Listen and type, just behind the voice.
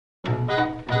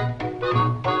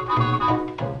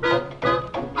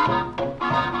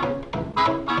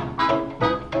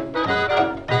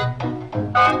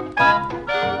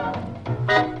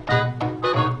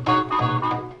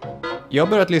Jag har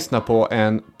börjat lyssna på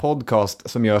en podcast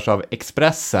som görs av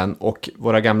Expressen och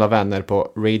våra gamla vänner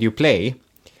på Radio Play.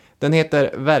 Den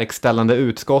heter Verkställande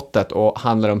utskottet och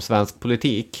handlar om svensk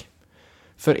politik.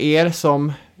 För er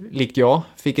som, likt jag,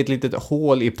 fick ett litet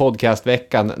hål i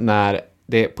podcastveckan när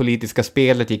det politiska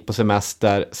spelet gick på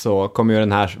semester, så kommer ju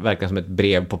den här verkligen som ett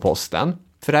brev på posten.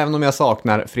 För även om jag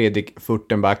saknar Fredrik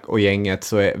Furtenback och gänget,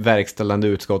 så är verkställande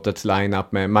utskottets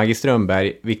lineup med Maggie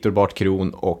Strömberg, Viktor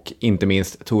Bartkron och inte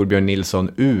minst Torbjörn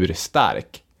Nilsson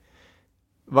urstark.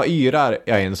 Vad yrar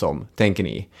jag ens om, tänker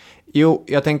ni? Jo,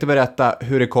 jag tänkte berätta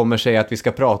hur det kommer sig att vi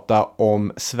ska prata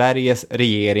om Sveriges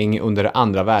regering under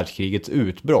andra världskrigets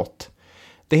utbrott.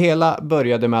 Det hela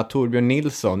började med att Torbjörn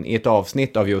Nilsson i ett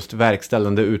avsnitt av just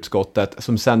verkställande utskottet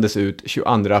som sändes ut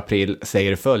 22 april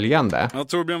säger följande. Ja,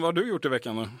 Torbjörn, vad har du gjort i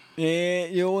veckan då?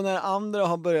 Jo, när andra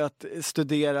har börjat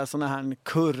studera såna här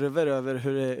kurvor över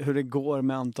hur det går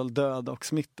med antal döda och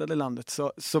smittade i landet,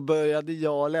 så började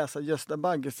jag läsa Gösta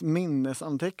Bagges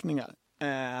minnesanteckningar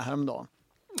häromdagen.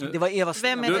 Det var Eva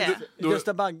Vem är det?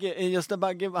 Gösta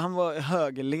Bagge, han var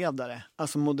högerledare,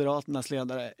 alltså Moderaternas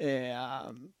ledare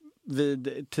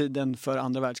vid tiden för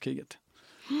andra världskriget.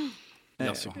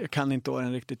 Jag kan inte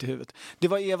åren riktigt i huvudet. Det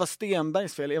var Eva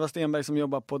Stenbergs fel. Eva Stenberg som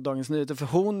jobbar på Dagens Nyheter, för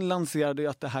hon lanserade ju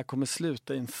att det här kommer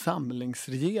sluta i en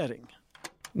samlingsregering.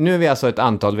 Nu är vi alltså ett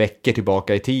antal veckor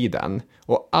tillbaka i tiden,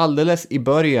 och alldeles i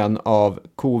början av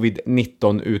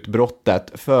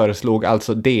covid-19-utbrottet föreslog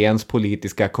alltså DNs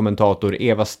politiska kommentator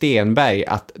Eva Stenberg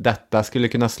att detta skulle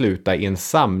kunna sluta i en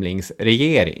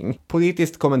samlingsregering.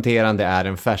 Politiskt kommenterande är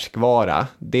en färskvara.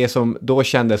 Det som då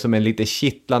kändes som en lite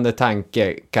kittlande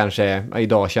tanke, kanske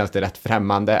idag känns det rätt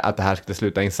främmande att det här skulle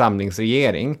sluta i en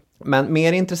samlingsregering. Men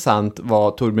mer intressant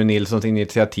var Torbjörn Nilssons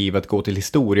initiativ att gå till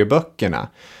historieböckerna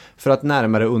för att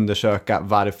närmare undersöka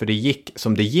varför det gick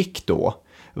som det gick då.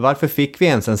 Varför fick vi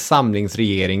ens en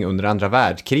samlingsregering under andra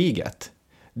världskriget?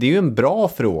 Det är ju en bra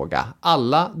fråga.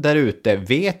 Alla där ute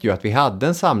vet ju att vi hade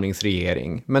en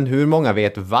samlingsregering, men hur många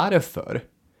vet varför?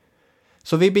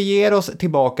 Så vi beger oss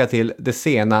tillbaka till det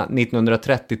sena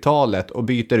 1930-talet och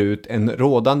byter ut en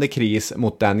rådande kris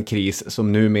mot den kris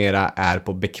som numera är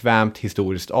på bekvämt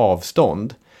historiskt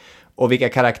avstånd. Och vilka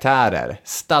karaktärer?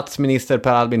 Statsminister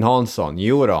Per Albin Hansson,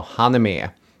 jodå, han är med.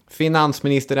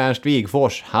 Finansminister Ernst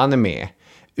Wigforss, han är med.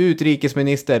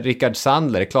 Utrikesminister Rickard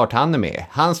Sandler, klart han är med.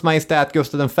 Hans Majestät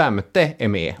Gustav V är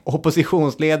med.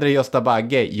 Oppositionsledare Gösta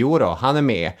Bagge, jodå, han är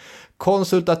med.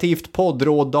 Konsultativt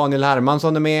poddråd Daniel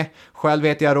Hermansson är med. Själv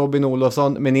heter jag Robin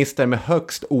Olofsson, minister med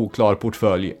högst oklar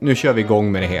portfölj. Nu kör vi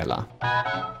igång med det hela.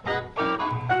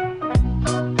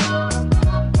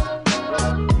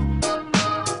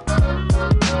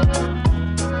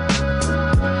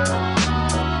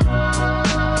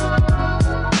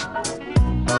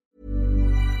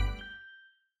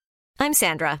 I'm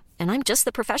Sandra, and I'm just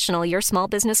the professional your small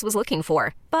business was looking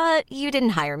for. But you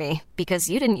didn't hire me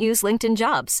because you didn't use LinkedIn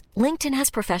Jobs. LinkedIn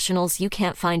has professionals you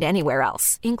can't find anywhere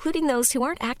else, including those who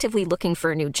aren't actively looking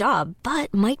for a new job,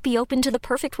 but might be open to the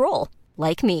perfect role,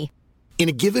 like me. In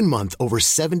a given month, over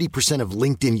 70% of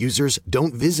LinkedIn users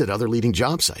don't visit other leading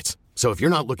job sites. So if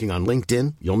you're not looking on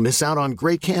LinkedIn, you'll miss out on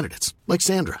great candidates like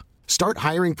Sandra.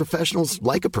 Start hiring professionals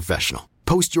like a professional.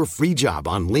 Post your free job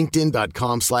on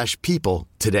linkedin.com/people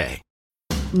today.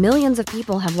 Millions of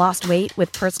people have lost weight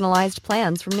with personalized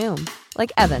plans from Noom.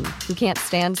 Like Evan, who can't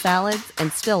stand salads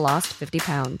and still lost 50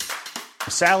 pounds.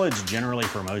 Salads generally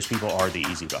for most people are the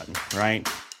easy button, right?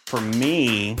 For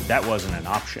me, that wasn't an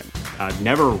option. I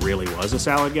never really was a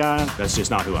salad guy. That's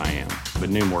just not who I am. But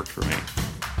Noom worked for me.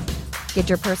 Get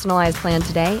your personalized plan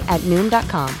today at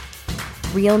Noom.com.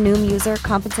 Real Noom user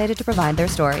compensated to provide their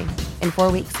story. In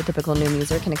 4 weeks, the typical Noom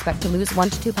user can expect to lose 1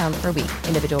 to 2 pounds per week.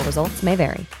 Individual results may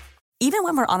vary. Even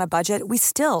when we're on a budget, we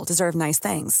still deserve nice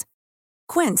things.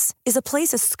 Quince is a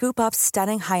place to scoop up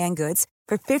stunning high-end goods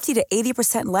for 50 to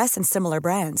 80% less than similar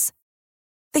brands.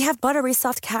 They have buttery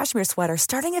soft cashmere sweaters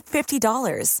starting at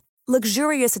 $50,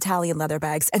 luxurious Italian leather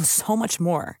bags, and so much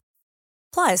more.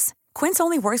 Plus, Quince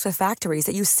only works with factories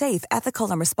that use safe, ethical,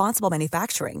 and responsible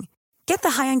manufacturing. Get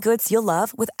the high-end goods you'll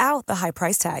love without the high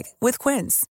price tag with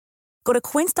Quince. Go to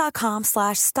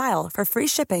quince.com/style for free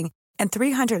shipping and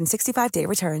 365-day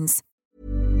returns.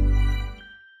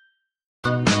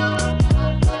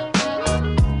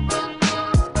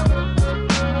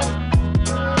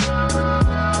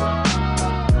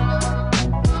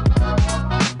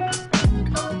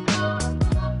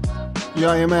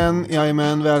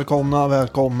 Jajamän, välkomna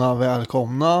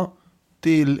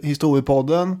till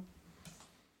Historiepodden.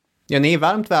 Ja, ni är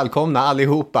varmt välkomna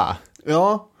allihopa.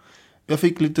 Ja, jag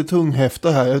fick lite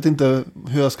tunghäfta här. Jag vet inte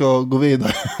hur jag ska gå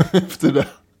vidare efter det.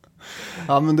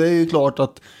 Ja, men det är ju klart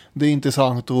att det är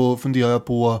intressant att fundera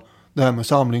på det här med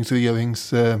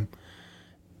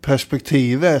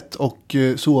samlingsregeringsperspektivet och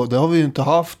så. Det har vi ju inte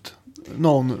haft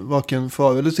någon, varken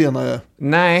förr eller senare.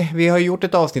 Nej, vi har gjort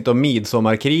ett avsnitt om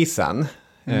midsommarkrisen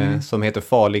som heter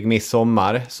Farlig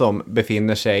midsommar, som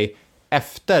befinner sig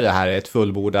efter det här ett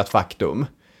fullbordat faktum.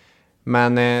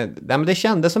 Men det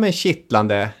kändes som en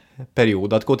kittlande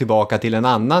period att gå tillbaka till en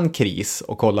annan kris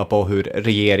och kolla på hur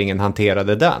regeringen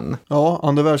hanterade den. Ja,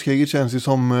 andra världskriget känns ju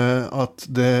som att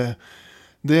det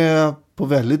är på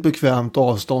väldigt bekvämt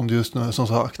avstånd just nu, som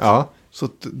sagt. Ja. Så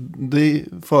att det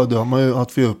föredrar man ju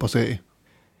att fördjupa sig i.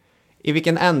 I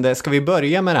vilken ände ska vi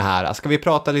börja med det här? Ska vi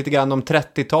prata lite grann om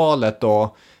 30-talet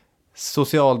och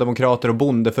socialdemokrater och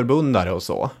bondeförbundare och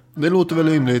så? Det låter väl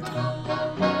rimligt.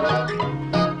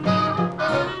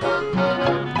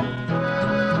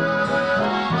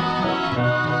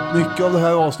 Mycket av det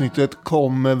här avsnittet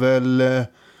kommer väl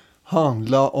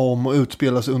handla om och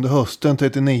utspela sig under hösten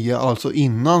 39, alltså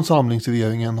innan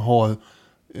samlingsregeringen har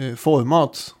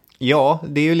formats. Ja,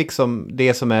 det är ju liksom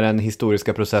det som är den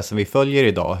historiska processen vi följer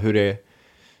idag.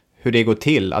 Hur det går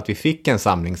till att vi fick en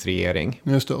samlingsregering.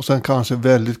 Just det, och sen kanske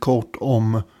väldigt kort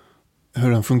om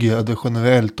hur den fungerade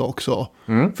generellt också.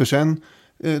 För sen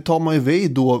tar man ju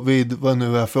vid vad det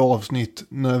nu är för avsnitt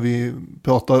när vi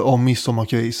pratar om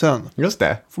midsommarkrisen. Just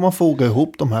det. Får man foga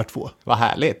ihop de här två. Vad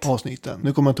härligt. Avsnitten.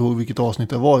 Nu kommer jag inte ihåg vilket avsnitt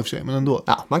det var i och för sig, men ändå.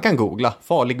 Ja, man kan googla.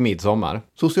 Farlig midsommar.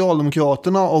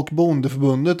 Socialdemokraterna och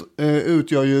bondeförbundet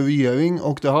utgör ju regering,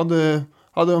 och det hade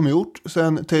de gjort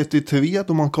sedan 33,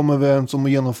 då man kom överens om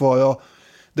att genomföra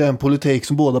den politik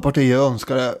som båda partier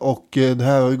önskade. Och det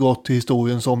här har ju gått till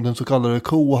historien som den så kallade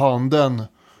kohandeln.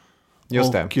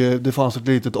 Just och det fanns ett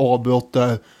litet avbrott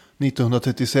där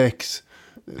 1936.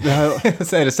 Det här...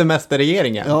 Så är det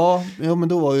semesterregeringen? Ja, men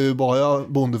då var det ju bara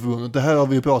bondeförbundet. Det här har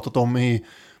vi ju pratat om i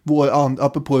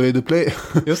apropå Radio Play.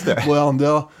 Just det. Vår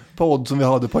andra podd som vi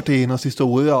hade, partiernas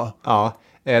historia. Ja,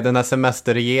 den här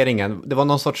semesterregeringen. Det var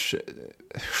någon sorts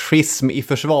schism i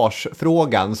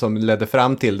försvarsfrågan som ledde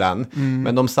fram till den.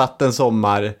 Men de satt en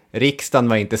sommar, riksdagen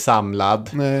var inte samlad.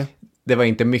 Nej. Det var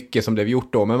inte mycket som blev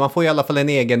gjort då, men man får i alla fall en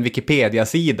egen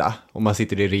Wikipedia-sida om man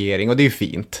sitter i regering, och det är ju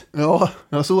fint. Ja,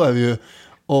 så är det ju.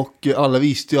 Och alla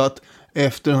visste ju att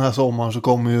efter den här sommaren så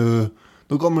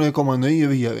kommer det komma en ny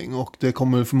regering, och det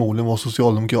kommer förmodligen vara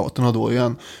Socialdemokraterna då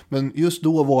igen. Men just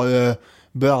då var det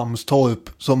Bramstorp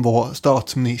som var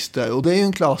statsminister, och det är ju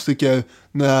en klassiker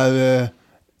när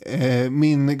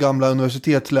min gamla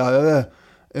universitetslärare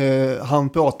han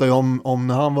pratar ju om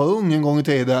när han var ung en gång i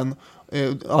tiden,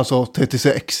 alltså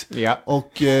 36. Ja.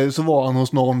 Och så var han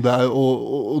hos någon där,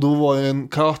 och då var det en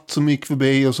katt som gick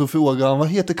förbi, och så frågade han, vad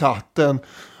heter katten?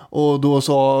 Och då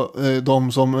sa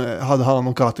de som hade hand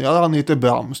om katten, ja, han heter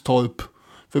Bramstorp,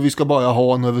 för vi ska bara ha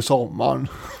honom över sommaren.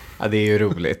 Ja, det är ju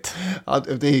roligt. Ja,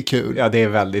 det är kul. Ja, det är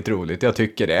väldigt roligt, jag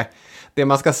tycker det. Det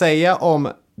man ska säga om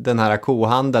den här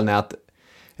kohandeln är att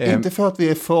inte för att vi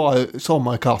är för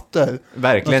sommarkatter.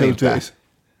 Verkligen inte.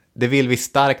 Det vill vi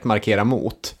starkt markera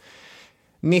mot.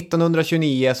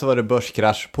 1929 så var det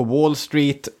börskrasch på Wall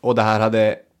Street, och det här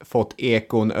hade fått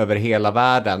ekon över hela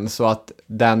världen, så att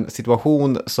den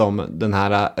situation som den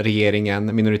här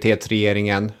regeringen,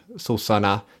 minoritetsregeringen,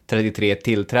 sossarna 33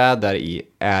 tillträder i,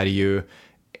 är ju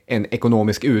en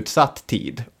ekonomisk utsatt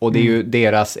tid. Och det är ju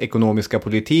deras ekonomiska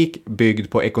politik byggd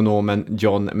på ekonomen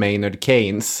John Maynard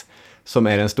Keynes som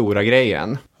är den stora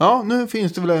grejen. Ja, nu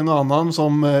finns det väl en annan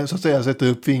som så att säga sätter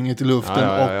upp fingret i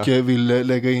luften och vill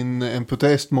lägga in en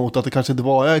protest mot att det kanske inte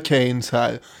bara är Keynes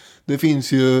här. Det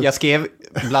finns ju... Jag skrev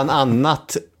bland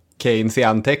annat Keynes i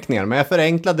anteckningar, men jag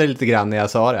förenklade det lite grann när jag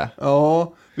sa det.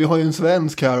 Ja, vi har ju en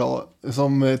svensk här då,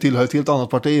 som tillhör ett helt annat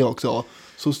parti också.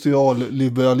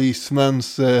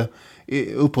 Socialliberalismens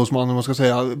upphovsman, om man ska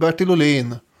säga. Bertil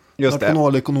Ohlin,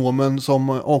 nationalekonomen, som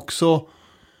också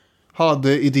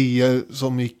hade idéer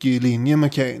som gick i linje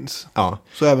med Keynes. Ja.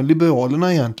 Så även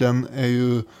liberalerna egentligen är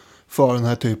ju för den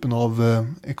här typen av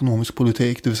ekonomisk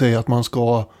politik. Det vill säga att man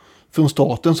ska från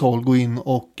statens håll gå in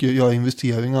och göra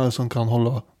investeringar som kan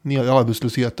hålla ner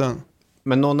arbetslösheten.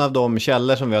 Men någon av de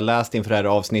källor som vi har läst inför det här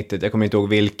avsnittet, jag kommer inte ihåg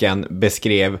vilken,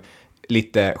 beskrev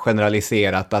lite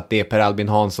generaliserat att det Per Albin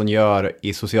Hansson gör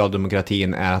i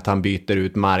socialdemokratin är att han byter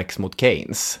ut Marx mot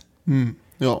Keynes.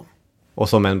 Ja. Och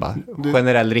som en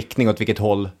generell riktning åt vilket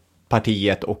håll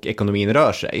partiet och ekonomin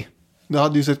rör sig. Det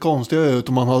hade ju sett konstigare ut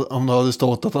om det hade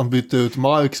stått att han bytte ut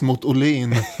Marx mot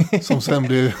Ohlin som sen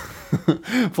blir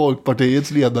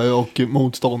Folkpartiets ledare och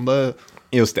motståndare.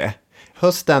 Just det.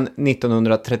 Hösten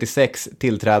 1936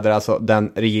 tillträder alltså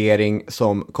den regering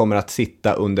som kommer att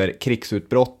sitta under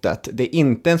krigsutbrottet. Det är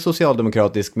inte en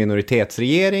socialdemokratisk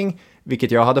minoritetsregering,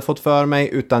 vilket jag hade fått för mig,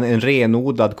 utan en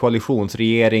renodlad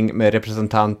koalitionsregering med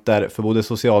representanter för både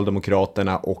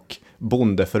Socialdemokraterna och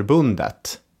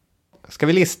Bondeförbundet. Ska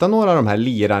vi lista några av de här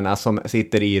lirarna som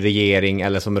sitter i regering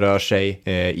eller som rör sig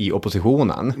i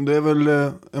oppositionen? Det är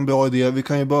väl en bra idé. Vi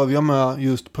kan ju börja med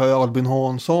just Per Albin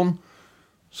Hansson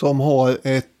som har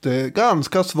ett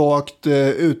ganska svagt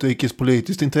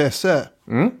utrikespolitiskt intresse.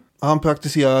 Han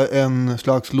praktiserar en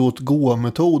slags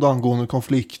låt-gå-metod angående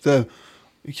konflikter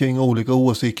kring olika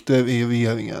åsikter i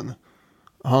regeringen.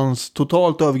 Hans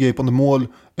totalt övergripande mål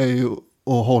är ju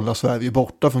att hålla Sverige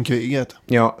borta från kriget.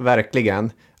 Ja,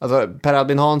 verkligen. Alltså, Per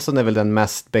Albin Hansson är väl den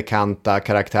mest bekanta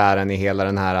karaktären i hela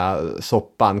den här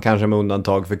soppan, kanske med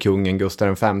undantag för kungen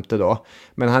Gustav V då.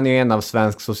 Men han är en av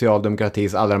svensk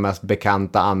socialdemokratis allra mest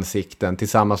bekanta ansikten.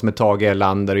 Tillsammans med Tage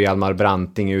Erlander och Hjalmar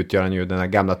Branting utgör han ju den här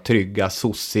gamla trygga,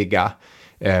 sossiga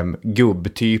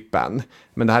gubbtypen.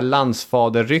 Men det här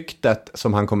landsfaderryktet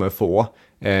som han kommer få,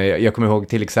 jag kommer ihåg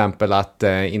till exempel att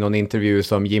i någon intervju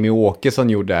som Jimmy Åkesson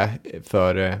gjorde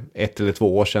för 1 eller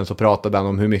 2 år sedan så pratade han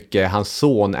om hur mycket hans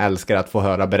son älskar att få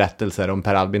höra berättelser om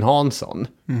Per Albin Hansson.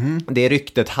 Det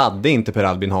ryktet hade inte Per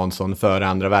Albin Hansson före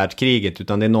andra världskriget,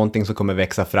 utan det är någonting som kommer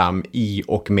växa fram i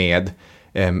och med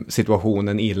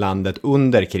situationen i landet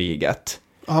under kriget.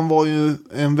 Han var ju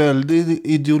en väldigt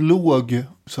ideolog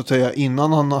så att säga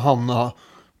innan han hamnade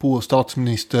på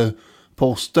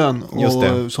statsministerposten.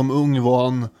 Och som ung var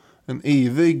han en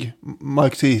ivrig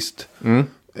marxist.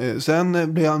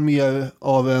 Sen blev han mer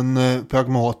av en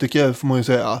pragmatiker får man ju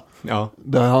säga. Ja.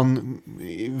 Där han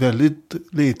i väldigt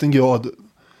liten grad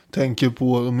tänker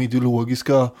på de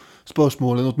ideologiska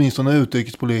spörsmålen, åtminstone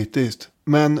utrikespolitiskt.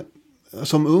 Men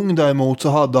som ung däremot så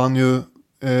hade han ju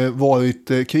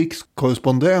varit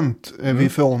krigskorrespondent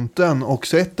vid fronten och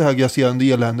sett det här grasserande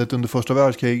eländet under första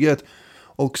världskriget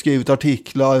och skrivit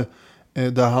artiklar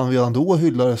där han redan då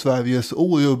hyllade Sveriges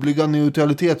orubbliga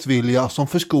neutralitetsvilja som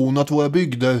förskonat våra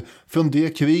bygder från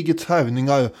det krigets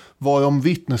härvningar varom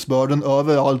vittnesbörden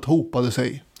överallt hopade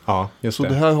sig. Ja, just så det.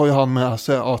 Det här har ju han med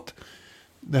sig att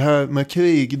det här med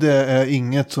krig, det är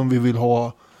inget som vi vill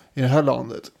ha i det här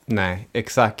landet. Nej,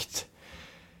 exakt.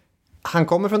 Han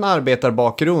kommer från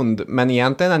arbetarbakgrund, men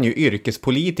egentligen är han ju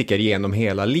yrkespolitiker genom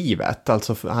hela livet.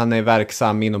 Alltså han är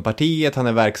verksam inom partiet, han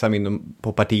är verksam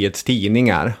på partiets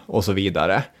tidningar och så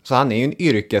vidare. Så han är ju en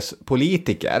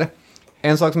yrkespolitiker.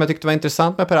 En sak som jag tyckte var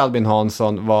intressant med Per Albin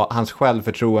Hansson var hans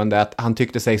självförtroende, att han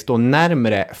tyckte sig stå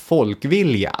närmare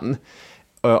folkviljan.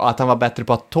 Och att han var bättre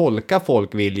på att tolka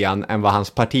folkviljan än vad hans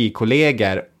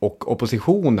partikollegor och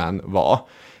oppositionen var.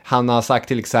 Han har sagt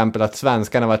till exempel att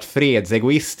svenskarna var ett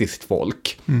fredsegoistiskt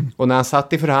folk. Och när han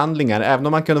satt i förhandlingar, även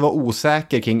om han kunde vara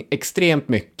osäker kring extremt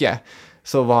mycket,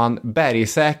 så var han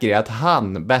bergsäker i att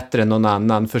han bättre än någon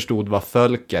annan förstod vad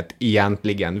folket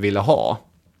egentligen ville ha.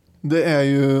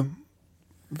 Det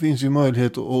finns ju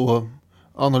möjlighet att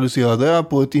analysera det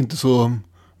på ett inte så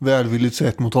välvilligt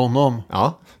sätt mot honom.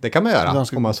 Ja, det kan man göra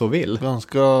om man så vill.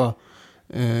 Ganska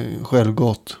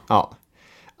självgott. Ja.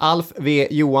 Alf V.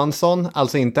 Johansson,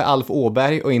 alltså inte Alf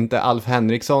Åberg och inte Alf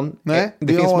Henriksson. Nej,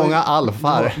 det finns många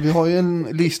alfar. Vi har ju en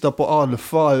lista på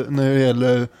alfar när det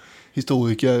gäller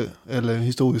historiker eller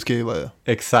historieskrivare.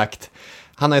 Exakt.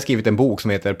 Han har skrivit en bok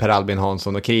som heter Per Albin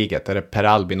Hansson och kriget, eller Per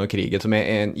Albin och kriget, som är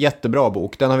en jättebra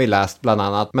bok. Den har vi läst bland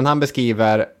annat. Men han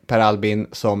beskriver Per Albin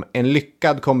som en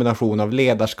lyckad kombination av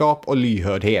ledarskap och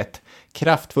lyhördhet,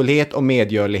 kraftfullhet och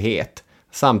medgörlighet,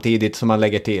 samtidigt som han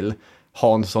lägger till: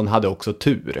 Hansson hade också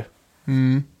tur.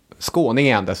 Skåning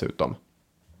är han dessutom.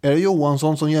 Är det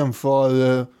Johansson som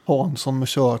jämför Hansson med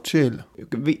Churchill?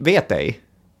 Vet ej.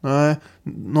 Nej,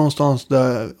 någonstans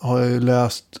där har jag ju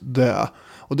läst det.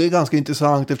 Och det är ganska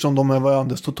intressant eftersom de är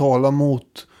varandras totala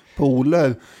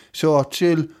motpoler.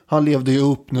 Churchill, han levde ju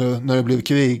upp nu när det blev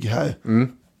krig här.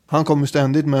 Han kom ju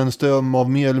ständigt med en ström av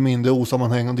mer eller mindre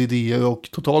osammanhängande idéer och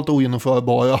totalt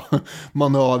ogenomförbara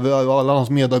manövrar. Och alla hans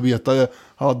medarbetare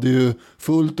hade ju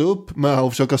fullt upp med att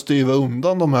försöka styra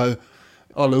undan de här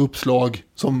alla uppslag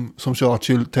som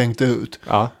Churchill tänkte ut.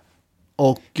 Ja.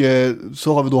 Och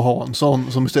så har vi då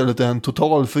Hansson som istället är en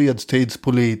total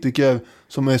fredstidspolitiker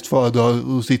som mest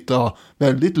föredrar att sitta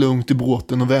väldigt lugnt i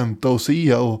båten och vänta och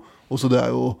se och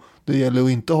sådär. Och det gäller att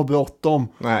inte ha bråttom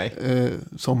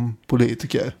som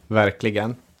politiker.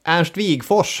 Verkligen. Ernst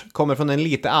Wigforss kommer från en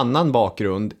lite annan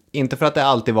bakgrund. Inte för att det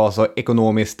alltid var så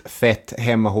ekonomiskt fett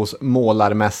hemma hos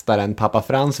målarmästaren pappa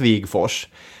Frans Wigforss.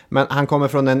 Men han kommer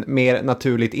från en mer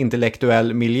naturligt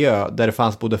intellektuell miljö där det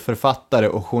fanns både författare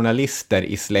och journalister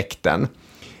i släkten.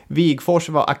 Wigforss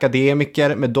var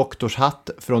akademiker med doktorshatt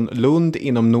från Lund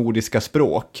inom nordiska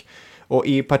språk. Och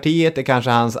i partiet är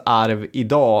kanske hans arv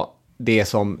idag det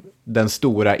som den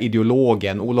stora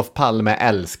ideologen Olof Palme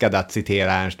älskade att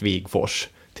citera Ernst Wigforss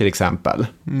till exempel.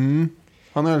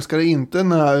 Han älskade inte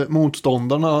när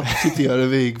motståndarna citerade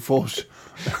Wigforss.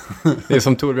 Det är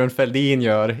som Torbjörn Fälldin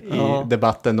gör i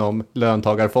debatten om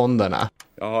löntagarfonderna.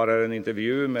 Jag har här en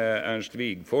intervju med Ernst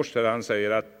Wigforss där han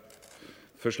säger att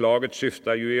förslaget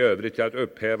syftar ju i övrigt till att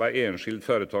upphäva enskild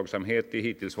företagsamhet i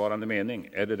hittillsvarande mening.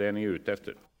 Är det ni är ute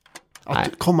efter?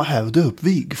 Att komma här och dö upp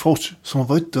Wigforss som har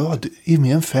varit död i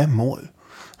mer än 5 år.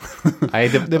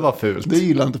 Nej, det var fult. Det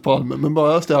gillar inte Palme. Men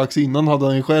bara strax innan hade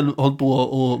han ju själv hållit på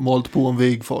och malt på en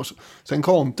Wigforss. Sen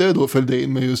kom det då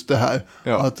Fälldin med just det här.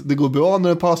 Ja. Att det går bra när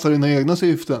det passar dina egna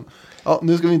syften. Ja,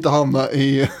 nu ska vi inte hamna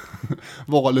i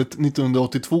valet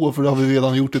 1982 för det har vi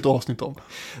redan gjort ett avsnitt om.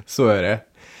 Så är det.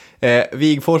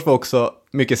 Wigforss var också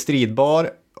mycket stridbar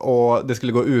och det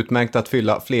skulle gå utmärkt att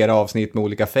fylla flera avsnitt med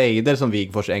olika fejder som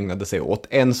Wigforss ägnade sig åt.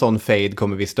 En sån fejd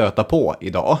kommer vi stöta på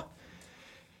idag.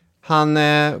 Han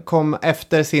kom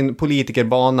efter sin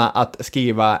politikerbana att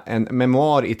skriva en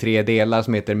memoar i 3 delar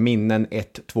som heter Minnen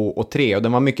 1, 2 och 3. Och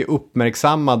den var mycket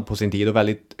uppmärksammad på sin tid och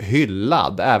väldigt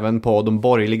hyllad. Även på de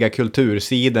borgerliga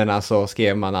kultursidorna så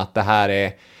skrev man att det här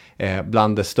är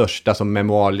bland det största som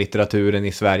memoarlitteraturen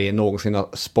i Sverige någonsin har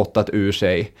spottat ur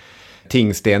sig.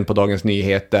 Tingsten på Dagens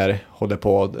Nyheter håller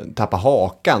på att tappa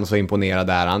hakan, så imponerad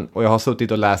är han. Och jag har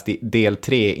suttit och läst i del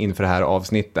 3 inför det här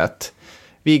avsnittet.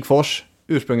 Wigforss,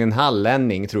 ursprungligen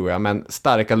hallänning tror jag, men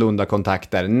starka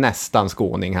Lunda-kontakter, nästan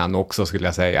skåning han också skulle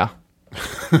jag säga.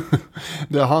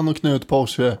 Det är han och Knut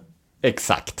Porsche.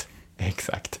 Exakt.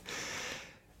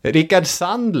 Rickard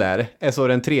Sandler är så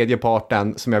den tredje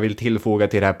parten som jag vill tillfoga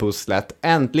till det här pusslet.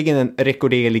 Äntligen en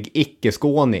rekorderlig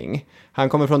icke-skåning. Han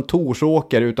kommer från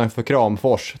Torsåker utanför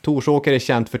Kramfors. Torsåker är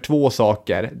känt för 2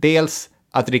 saker. Dels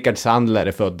att Rickard Sandler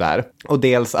är född där. Och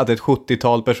dels att ett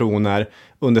 70-tal personer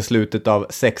under slutet av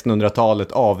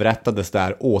 1600-talet avrättades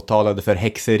där, åtalade för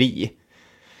häxeri.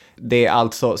 Det är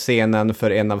alltså scenen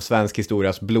för en av svensk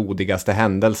historias blodigaste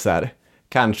händelser.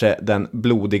 Kanske den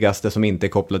blodigaste som inte är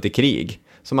kopplad till krig.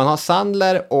 Så man har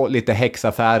Sandler och lite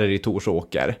häxaffärer i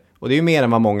Torsåker. Och det är ju mer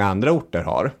än vad många andra orter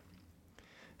har.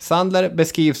 Sandler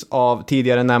beskrivs av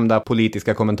tidigare nämnda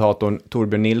politiska kommentatorn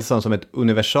Torbjörn Nilsson som ett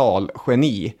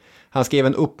universalgeni. Han skrev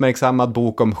en uppmärksammad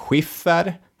bok om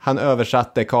Schiffer. Han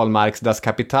översatte Karl Marx Das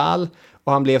Kapital.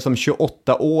 Och han blev som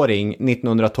 28-åring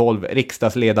 1912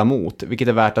 riksdagsledamot. Vilket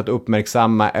är värt att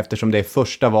uppmärksamma eftersom det är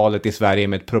första valet i Sverige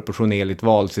med ett proportionerligt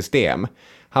valsystem.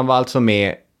 Han var alltså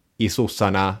med i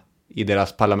sossarna i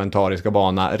deras parlamentariska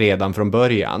bana redan från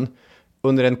början.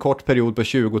 Under en kort period på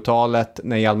 20-talet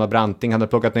när Hjalmar Branting hade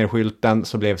plockat ner skylten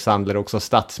så blev Sandler också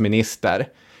statsminister.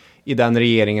 I den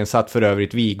regeringen satt för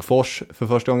övrigt Wigforss för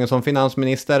första gången som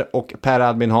finansminister och Per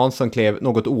Albin Hansson klev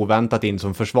något oväntat in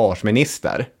som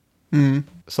försvarsminister.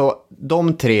 Så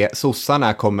de 3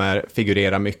 sossarna kommer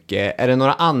figurera mycket. Är det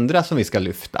några andra som vi ska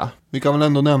lyfta? Vi kan väl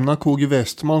ändå nämna KG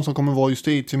Westman som kommer vara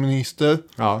justitieminister,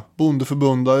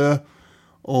 bondeförbundare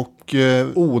och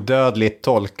odödligt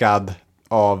tolkad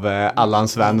av Allan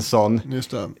Svensson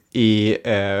i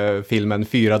filmen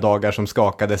 4 dagar som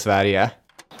skakade Sverige.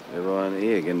 Det var en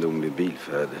egendomlig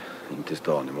bilfärd in till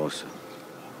stan i morse.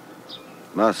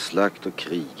 Masslakt och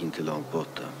krig inte långt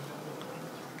borta.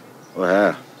 Och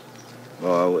här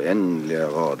var oändliga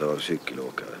rader av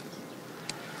cykelåkare.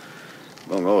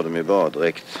 Många av dem i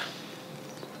baddräkt.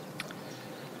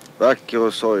 Vacker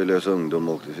och sorglös ungdom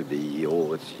åkte förbi i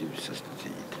årets ljusaste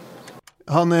tid.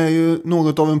 Han är ju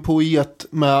något av en poet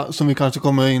med, som vi kanske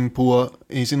kommer in på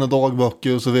i sina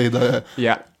dagböcker och så vidare.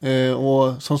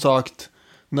 Och som sagt,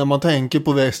 när man tänker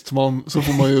på Westman så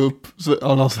får man ju upp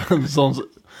Allan Svenssons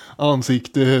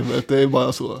ansikte i huvudet. Det är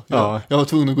bara så. Jag var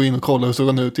tvungen att gå in och kolla hur såg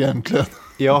han ut egentligen.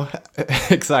 Ja,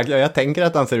 exakt. Jag tänker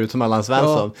att han ser ut som Allan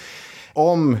Svensson.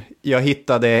 Om jag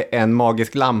hittade en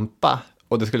magisk lampa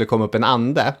och det skulle komma upp en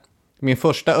ande. Min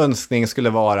första önskning skulle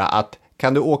vara att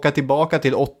kan du åka tillbaka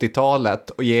till 80-talet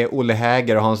och ge Olle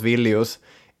Häger och Hans Villius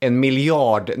 1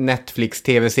 miljard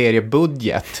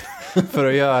Netflix-tv-seriebudget för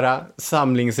att göra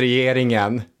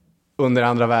samlingsregeringen under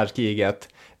andra världskriget.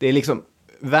 Det är liksom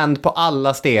vänd på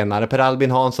alla stenar. Per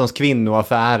Albin Hanssons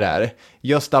kvinnoaffärer.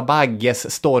 Gösta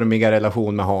Bagges stormiga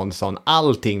relation med Hansson.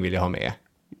 Allting vill jag ha med.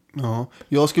 Ja,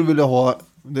 jag skulle vilja ha,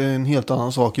 det är en helt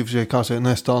annan sak i och för sig kanske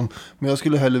nästan, men jag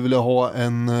skulle hellre vilja ha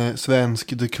en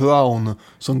svensk The Crown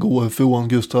som går från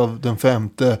Gustav den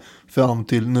femte fram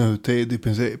till nutid i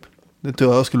princip. Det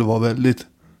tror jag skulle vara väldigt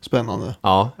spännande.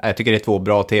 Ja, jag tycker det är 2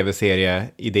 bra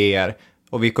tv-serieidéer.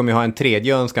 Och vi kommer ju ha en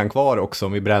tredje önskan kvar också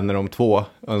om vi bränner de 2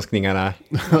 önskningarna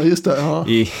just det, ja.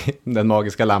 I den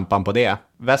magiska lampan på det.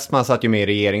 Westman satt ju med i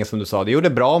regeringen som du sa. Det gjorde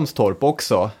Bramstorp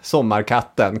också.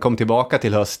 Sommarkatten kom tillbaka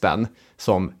till hösten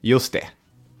som, just det,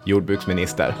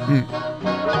 jordbruksminister.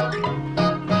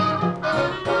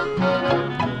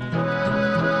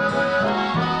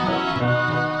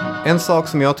 En sak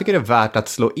som jag tycker är värt att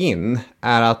slå in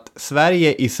är att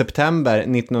Sverige i september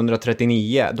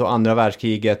 1939, då andra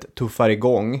världskriget tuffar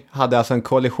igång, hade alltså en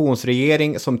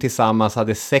koalitionsregering som tillsammans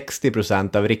hade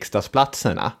 60% av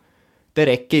riksdagsplatserna. Det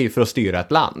räcker ju för att styra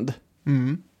ett land.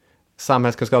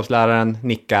 Samhällskunskapsläraren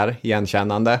nickar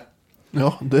igenkännande.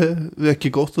 Ja, det räcker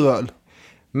gott och väl.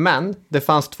 Men det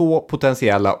fanns 2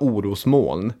 potentiella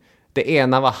orosmoln. Det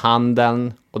ena var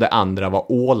handeln och det andra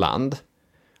var Åland.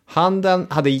 Handeln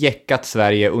hade jäckat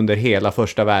Sverige under hela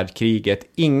första världskriget.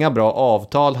 Inga bra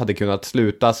avtal hade kunnat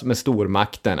slutas med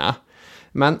stormakterna.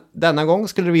 Men denna gång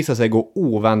skulle det visa sig gå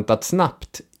oväntat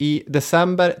snabbt. I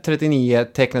december 39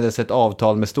 tecknades ett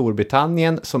avtal med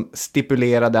Storbritannien som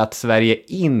stipulerade att Sverige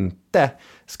inte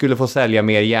skulle få sälja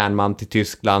mer järnmalm till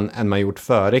Tyskland än man gjort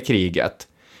före kriget.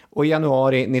 Och i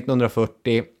januari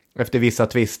 1940, efter vissa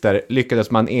tvister,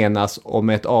 lyckades man enas om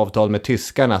ett avtal med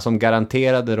tyskarna som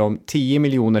garanterade dem 10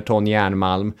 miljoner ton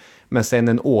järnmalm, men sen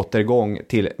en återgång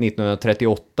till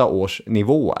 1938 års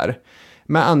nivåer.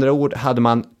 Med andra ord hade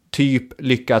man typ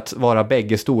lyckats vara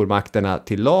bägge stormakterna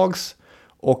till lags,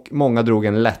 och många drog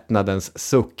en lättnadens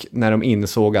suck när de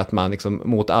insåg att man liksom,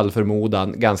 mot all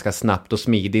förmodan ganska snabbt och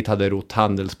smidigt hade rott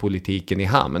handelspolitiken i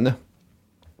hamn.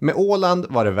 Med Åland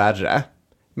var det värre.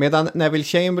 Medan Neville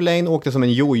Chamberlain åkte som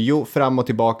en jojo fram och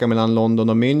tillbaka mellan London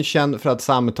och München för att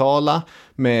samtala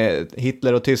med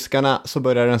Hitler och tyskarna, så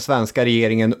började den svenska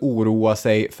regeringen oroa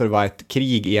sig för vad ett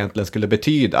krig egentligen skulle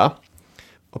betyda.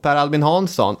 Och Per Albin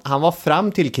Hansson, han var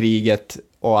fram till kriget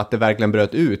och att det verkligen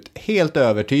bröt ut helt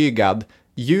övertygad,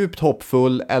 djupt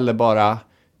hoppfull eller bara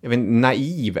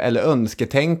naiv eller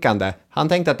önsketänkande. Han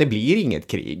tänkte att det blir inget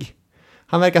krig.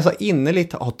 Han verkar så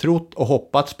innerligt ha trott och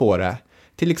hoppats på det.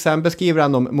 Till exempel skriver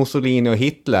han om Mussolini och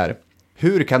Hitler.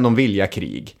 Hur kan de vilja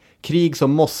krig? Krig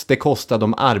som måste kosta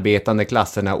de arbetande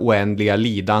klasserna oändliga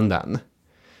lidanden.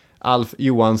 Alf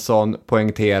Johansson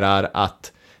poängterar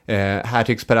att här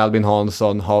tycks Per Albin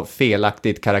Hansson ha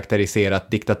felaktigt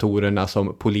karaktäriserat diktatorerna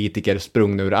som politiker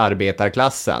sprungna ur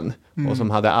arbetarklassen och som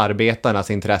hade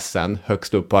arbetarnas intressen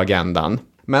högst upp på agendan.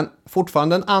 Men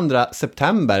fortfarande den 2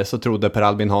 september så trodde Per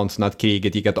Albin Hansson att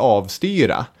kriget gick att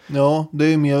avstyra. Ja, det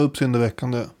är mer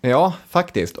uppseendeväckande. Ja,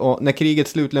 faktiskt. Och när kriget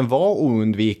slutligen var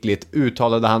oundvikligt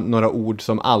uttalade han några ord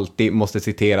som alltid måste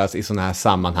citeras i sådana här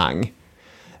sammanhang.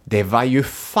 Det var ju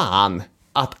fan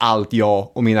att allt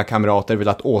jag och mina kamrater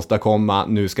velat åstadkomma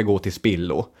nu ska gå till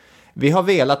spillo. Vi har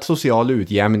velat social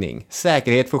utjämning,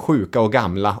 säkerhet för sjuka och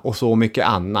gamla och så mycket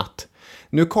annat.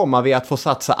 Nu kommer vi att få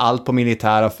satsa allt på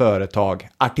militära företag,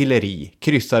 artilleri,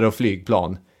 kryssare och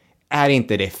flygplan. Är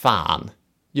inte det fan?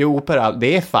 Jo,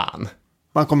 det är fan.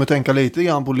 Man kommer tänka lite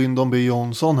grann på Lyndon B.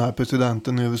 Johnson här,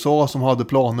 presidenten i USA, som hade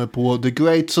planer på The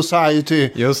Great Society.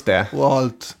 Just det. Och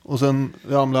allt. Och sen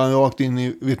ramlade han rakt in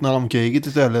i Vietnamkriget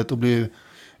istället och blev,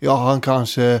 han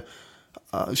kanske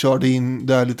körde in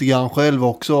där lite grann själv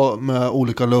också med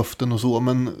olika löften och så.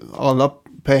 Men alla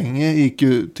pengar gick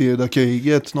ju till det där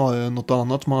kriget snarare än något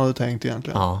annat man hade tänkt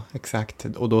egentligen. Ja, exakt.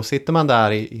 Och då sitter man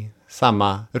där i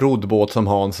samma roddbåt som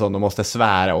Hansson och måste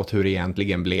svära åt hur det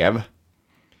egentligen blev.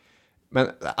 Men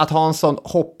att Hansson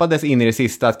hoppades in i det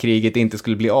sista att kriget inte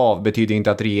skulle bli av betyder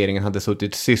inte att regeringen hade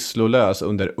suttit sysslolös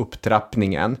under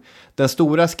upptrappningen. Den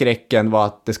stora skräcken var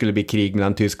att det skulle bli krig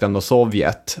mellan Tyskland och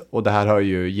Sovjet, och det här har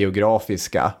ju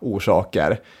geografiska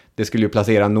orsaker. Det skulle ju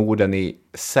placera Norden i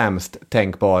sämst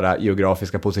tänkbara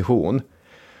geografiska position.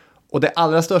 Och det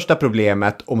allra största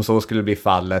problemet, om så skulle bli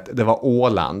fallet, det var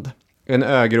Åland. En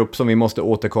ögrupp som vi måste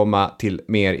återkomma till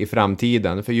mer i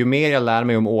framtiden. För ju mer jag lär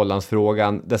mig om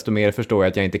Ålandsfrågan, desto mer förstår jag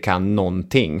att jag inte kan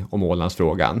någonting om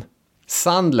Ålandsfrågan.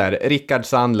 Rickard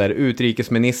Sandler,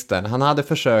 utrikesministern, han hade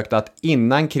försökt att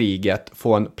innan kriget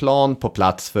få en plan på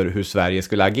plats för hur Sverige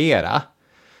skulle agera.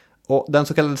 Och den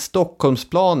så kallade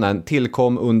Stockholmsplanen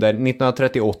tillkom under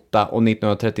 1938 och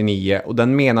 1939 och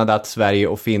den menade att Sverige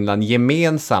och Finland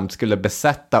gemensamt skulle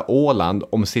besätta Åland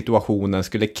om situationen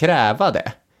skulle kräva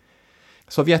det.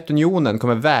 Sovjetunionen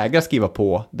kommer vägra skriva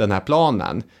på den här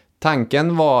planen.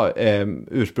 Tanken var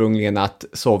ursprungligen att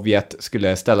Sovjet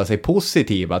skulle ställa sig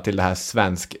positiva till det här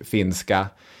svensk-finska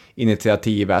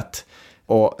initiativet.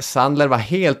 Och Sandler var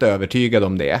helt övertygad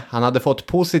om det. Han hade fått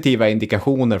positiva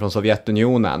indikationer från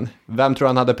Sovjetunionen. Vem tror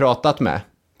han hade pratat med?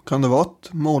 Kan det vara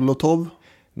Molotov?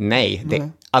 Nej, det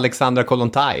Alexandra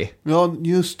Kollontaj. Ja,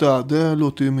 just det. Det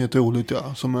låter ju mer troligt,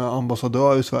 ja. Som är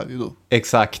ambassadör i Sverige då.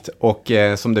 Exakt, och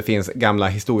som det finns gamla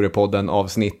historiepodden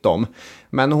avsnitt om.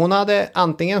 Men hon hade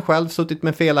antingen själv suttit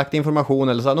med felaktig information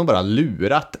eller så hade hon bara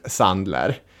lurat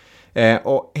Sandler.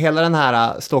 Och hela den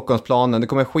här Stockholmsplanen, det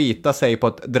kommer skita sig på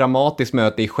ett dramatiskt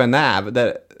möte i Genève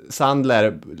där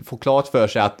Sandler får klart för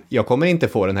sig att jag kommer inte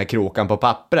få den här krokan på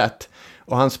pappret.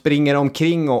 Och han springer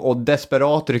omkring och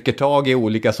desperat rycker tag i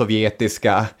olika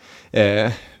sovjetiska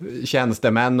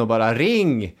tjänstemän och bara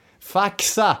ring,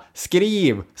 faxa,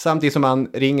 skriv. Samtidigt som han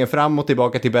ringer fram och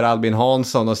tillbaka till Per Albin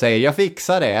Hansson och säger jag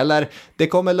fixar det eller det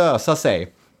kommer lösa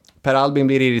sig. Per Albin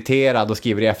blir irriterad och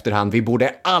skriver i efterhand vi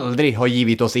borde aldrig ha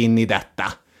givit oss in i detta.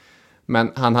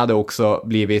 Men han hade också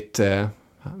blivit...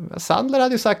 Sandler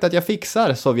hade ju sagt att jag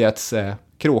fixar Sovjets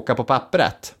kråka på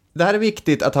pappret. Det här är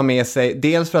viktigt att ha med sig,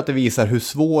 dels för att det visar hur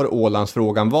svår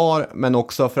Ålandsfrågan var, men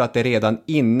också för att det redan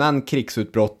innan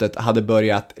krigsutbrottet hade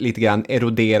börjat lite grann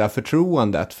erodera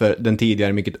förtroendet för den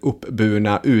tidigare mycket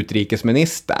uppburna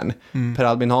utrikesministern. Per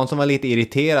Albin Hansson var lite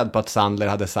irriterad på att Sandler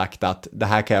hade sagt att det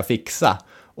här kan jag fixa,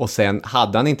 och sen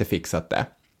hade han inte fixat det.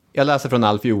 Jag läser från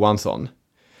Alf Johansson.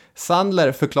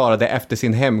 Sandler förklarade efter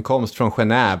sin hemkomst från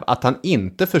Genève att han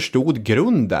inte förstod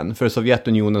grunden för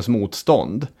Sovjetunionens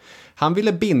motstånd. Han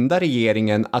ville binda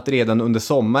regeringen att redan under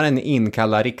sommaren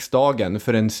inkalla riksdagen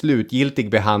för en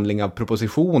slutgiltig behandling av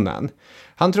propositionen.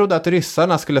 Han trodde att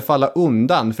ryssarna skulle falla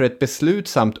undan för ett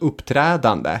beslutsamt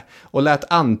uppträdande och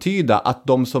lät antyda att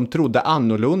de som trodde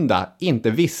annorlunda inte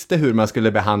visste hur man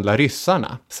skulle behandla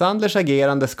ryssarna. Sandlers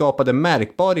agerande skapade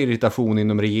märkbar irritation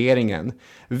inom regeringen.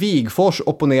 Wigforss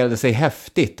opponerade sig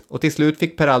häftigt och till slut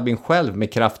fick Per Albin själv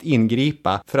med kraft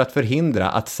ingripa för att förhindra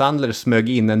att Sandler smög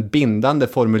in en bindande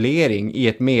formulering i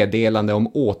ett meddelande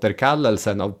om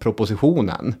återkallelsen av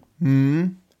propositionen.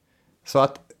 Så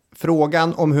att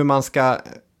frågan om hur man ska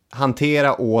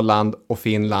hantera Åland och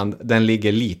Finland, den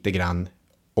ligger lite grann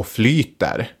och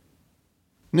flyter.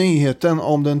 Nyheten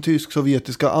om den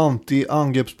tysk-sovjetiska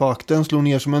anti-angreppspakten slog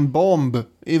ner som en bomb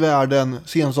i världen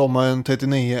sensommaren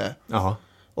 39. Aha.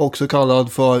 Också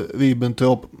kallad för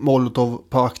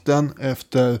Ribbentrop-Molotov-pakten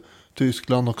efter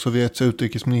Tyskland och Sovjets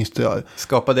utrikesministrar.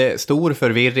 Skapade stor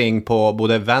förvirring på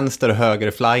både vänster- och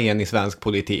högerflyen i svensk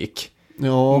politik.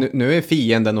 Ja, nu är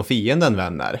fienden och fienden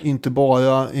vänner. Inte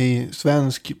bara i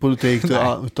svensk politik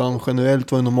utan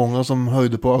generellt var det nog många som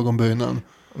höjde på ögonbrynen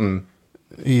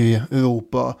i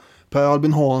Europa. Per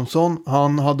Albin Hansson,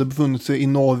 han hade befunnit sig i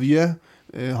Norge.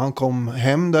 Han kom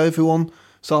hem därifrån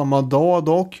samma dag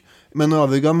dock. Men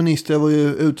övriga ministrar var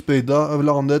ju utspridda över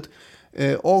landet.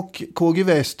 Och KG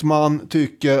Westman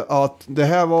tycker att det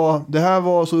här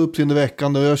var så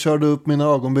uppseendeväckande och jag körde upp mina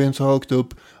ögonbryn så högt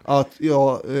upp att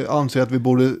jag anser att vi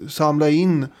borde samla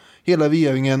in hela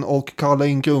regeringen och kalla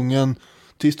in kungen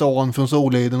till stan från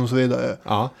Soliden och så vidare.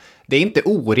 Ja, det är inte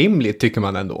orimligt tycker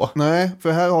man ändå. Nej,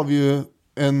 för här har vi ju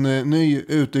en ny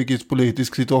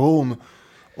utrikespolitisk situation.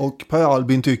 Och Per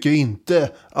Albin tycker inte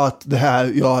att det här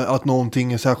gör att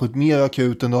någonting är särskilt mer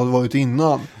akut än det hade varit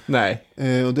innan. Nej.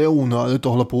 Och det är onödigt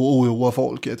att hålla på och oroa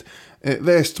folket.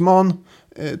 Westman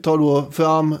tar då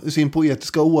fram sin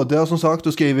poetiska ådra som sagt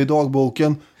och skriver i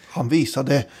dagboken. Han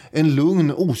visade en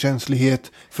lugn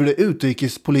okänslighet för det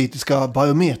utrikespolitiska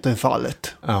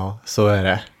barometerfallet. Ja, så är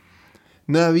det.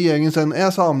 När regeringen sen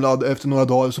är samlad efter några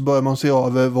dagar så börjar man se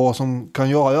över vad som kan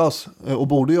göras och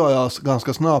borde göras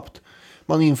ganska snabbt.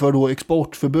 Man inför då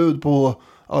exportförbud på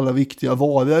alla viktiga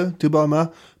varor till att börja med.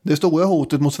 Det stora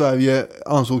hotet mot Sverige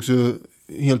ansågs ju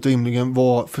helt rimligen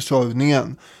vara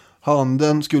försörjningen.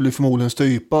 Handeln skulle förmodligen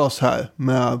strypas här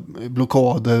med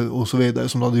blockader och så vidare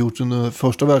som det hade gjorts under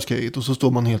första världskriget och så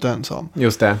står man helt ensam.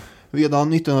 Just det.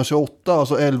 Redan 1928,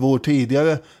 alltså 11 år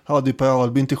tidigare, hade Per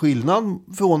Albin till skillnad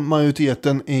från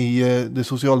majoriteten i det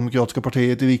socialdemokratiska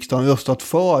partiet i riksdagen röstat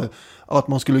för att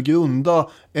man skulle grunda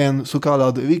en så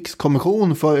kallad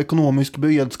rikskommission för ekonomisk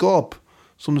beredskap,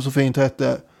 som det så fint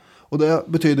hette. Och det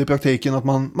betyder i praktiken att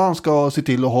man ska se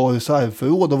till att ha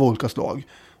reservförråd av olika slag.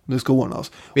 Det ska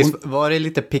ordnas. Visst var det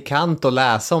lite pikant att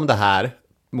läsa om det här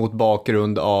mot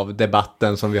bakgrund av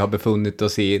debatten som vi har befunnit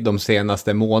oss i de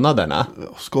senaste månaderna?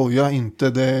 Skoja inte,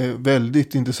 det är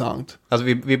väldigt intressant. Alltså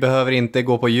vi behöver inte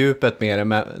gå på djupet med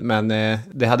det, men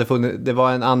det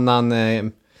var en annan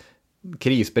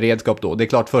krisberedskap då. Det är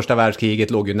klart första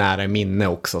världskriget låg ju nära i minne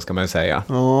också, ska man säga.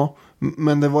 Ja,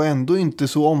 men det var ändå inte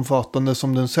så omfattande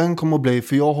som den sen kommer att bli,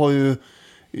 för jag har ju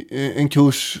en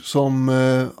kurs som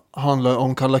handlar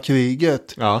om kalla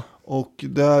kriget. Ja. Och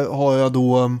där har jag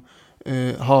då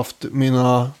haft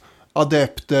mina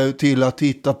adepter till att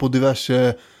titta på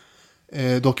diverse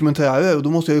dokumentärer. Och då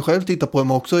måste jag ju själv titta på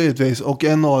dem också givetvis. Och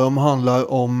en av dem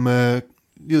handlar om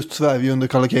just Sverige under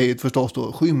kalla kriget förstås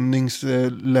då.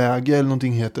 Skymningsläge eller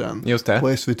någonting heter den. Just det.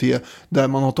 På SVT. Där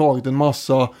man har tagit en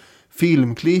massa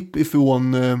filmklipp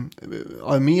ifrån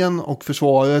armén och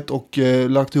försvaret och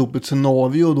lagt ihop ett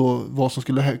scenario då vad som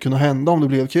skulle kunna hända om det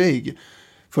blev krig.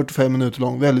 45 minuter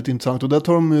lång, väldigt intressant. Och där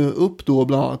tar de upp då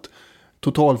bland annat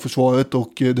totalförsvaret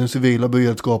och den civila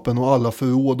beredskapen och alla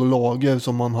förråd och lager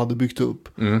som man hade byggt upp.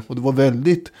 Och det var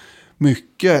väldigt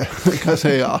mycket kan jag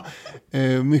säga.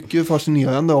 Mycket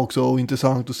fascinerande också och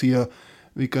intressant att se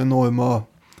vilka enorma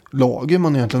lager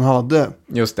man egentligen hade.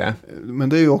 Just det. Men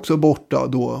det är ju också borta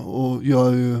då och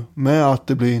gör ju med att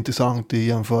det blir intressant i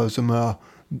jämförelse med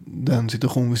den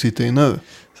situation vi sitter i nu.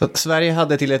 Så att Sverige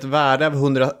hade till ett värde av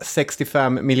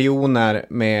 165 miljoner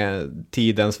med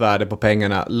tidens värde på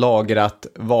pengarna lagrat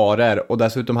varor och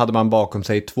dessutom hade man bakom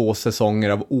sig 2 säsonger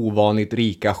av ovanligt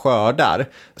rika skördar.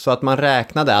 Så att man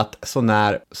räknade att så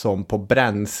när som på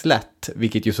bränslet,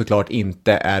 vilket ju såklart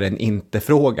inte är en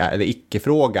inte-fråga eller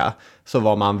icke-fråga, så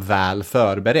var man väl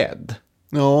förberedd.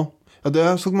 Ja, det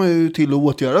här såg man ju till att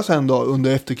åtgärda sen då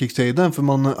under efterkrigstiden för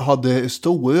man hade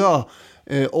stora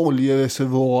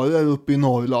oljereservoarer uppe i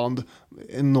Norrland.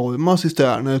 Enorma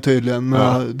cisterner tydligen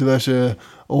med diverse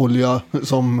olja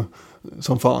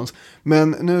som fanns.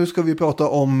 Men nu ska vi prata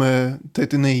om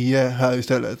 39 här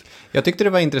istället. Jag tyckte det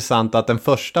var intressant att den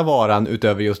första varan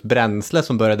utöver just bränsle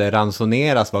som började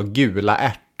ransoneras var gula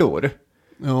ärtor.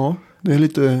 Ja, det är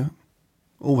lite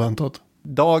oväntat.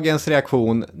 Dagens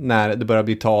reaktion när det börjar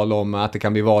bli tal om att det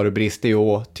kan bli varubrist är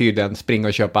ju tydligen springa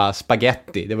och köpa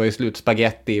spaghetti. Det var ju slut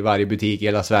spaghetti i varje butik i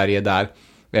hela Sverige där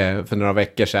för några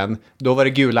veckor sedan. Då var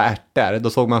det gula ärtor. Då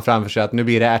såg man framför sig att nu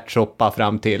blir det ärtsoppa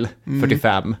fram till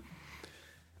 45.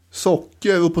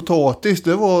 Socker och potatis,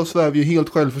 det var Sverige helt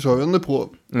självförsörjande på.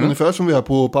 Ungefär som vi är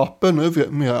på papper nu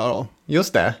mer då.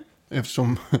 Just det.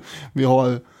 Eftersom vi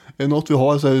har något vi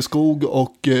har så är det skog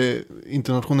och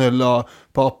internationella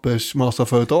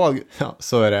pappersmassaföretag. Ja,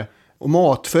 så är det. Och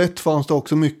matfett fanns det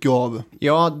också mycket av.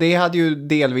 Ja, det hade ju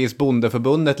delvis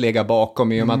bondeförbundet legat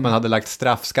bakom i och med att man hade lagt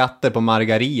straffskatter på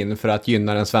margarin för att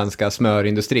gynna den svenska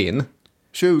smörindustrin.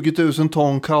 20 000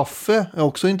 ton kaffe är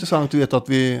också intressant att veta att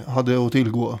vi hade att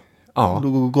tillgå. Ja.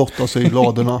 Då gottade sig i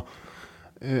ladorna.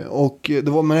 Och det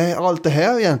var med allt det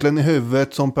här egentligen i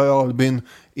huvudet som Per Albin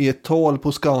i ett tal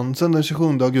på Skansen den 27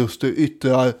 augusti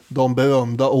yttrar de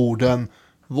berömda orden: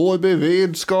 vår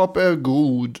beredskap är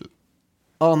god.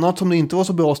 Annat som det inte var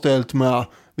så bra ställt med,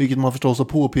 vilket man förstås har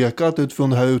påpekat utifrån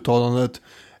det här uttalandet,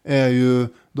 är ju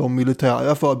de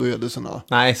militära förberedelserna.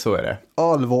 Nej, så är det.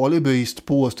 Allvarlig brist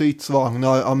på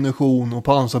stridsvagnar, ammunition och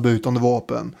pansarbrytande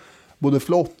vapen. Både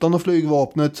flottan och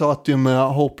flygvapnet satt ju med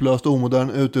hopplöst omodern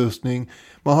utrustning.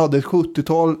 Man hade ett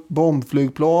 70-tal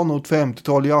bombflygplan och ett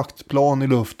 50-tal jaktplan i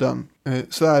luften.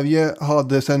 Sverige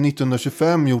hade sedan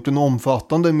 1925 gjort en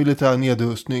omfattande militär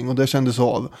nedrustning och det kändes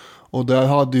av. Och där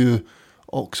hade ju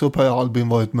också Per Albin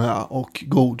varit med och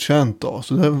godkänt då.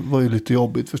 Så det var ju lite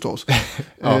jobbigt förstås.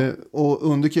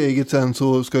 Och under kriget sen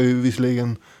så ska ju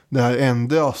visserligen det här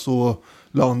ändras och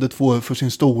landet får för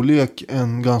sin storlek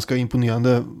en ganska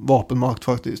imponerande vapenmakt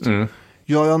faktiskt.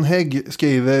 Göran Hägg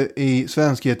skriver i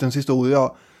Svenskhetens historia: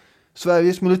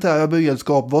 Sveriges militära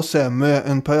beredskap var sämre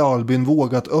än Per Albin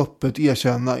vågat öppet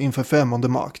erkänna inför främmande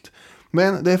makt.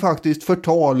 Men det är faktiskt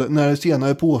förtal när det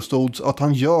senare påstods att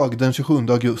han ljög den 27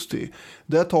 augusti.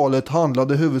 Det talet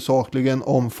handlade huvudsakligen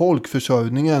om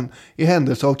folkförsörjningen i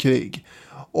händelse av krig.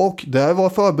 Och där var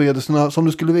förberedelserna, som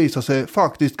det skulle visa sig,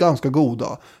 faktiskt ganska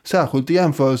goda. Särskilt i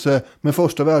jämförelse med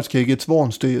första världskrigets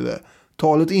vanstyre.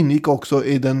 Talet ingick också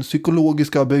i den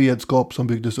psykologiska beredskap som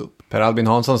byggdes upp. Per Albin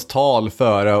Hanssons tal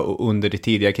före och under det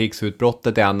tidiga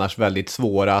krigsutbrottet är annars väldigt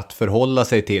svåra att förhålla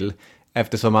sig till.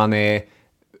 Eftersom han är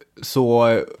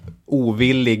så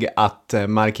ovillig att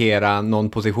markera någon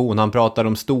position. Han pratar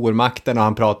om stormakten och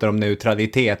han pratar om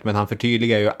neutralitet, men han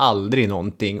förtydligar ju aldrig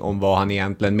någonting om vad han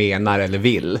egentligen menar eller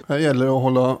vill. Här gäller det att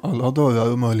hålla alla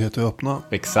dörrar och möjligheter öppna.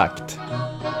 Exakt.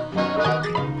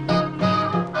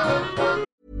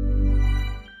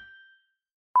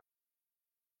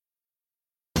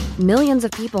 Millions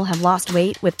of people have lost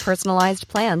weight with personalized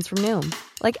plans from Noom.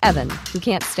 Like Evan, who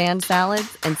can't stand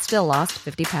salads and still lost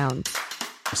 50 pounds.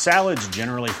 Salads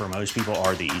generally for most people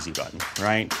are the easy button,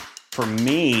 right? For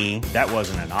me, that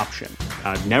wasn't an option.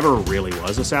 I never really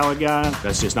was a salad guy.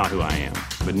 That's just not who I am.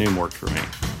 But Noom worked for me.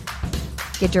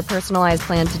 Get your personalized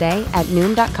plan today at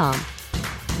Noom.com.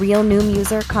 Real Noom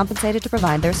user compensated to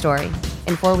provide their story.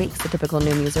 In 4 weeks, the typical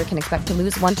Noom user can expect to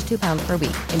lose 1 to 2 pounds per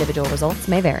week. Individual results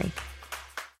may vary.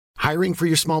 Hiring for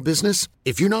your small business?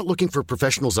 If you're not looking for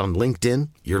professionals on LinkedIn,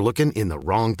 you're looking in the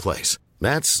wrong place.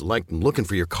 That's like looking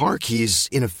for your car keys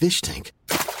in a fish tank.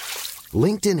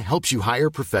 LinkedIn helps you hire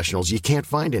professionals you can't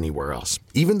find anywhere else,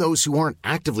 even those who aren't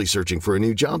actively searching for a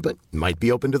new job but might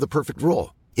be open to the perfect role.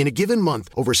 In a given month,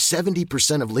 over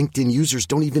 70% of LinkedIn users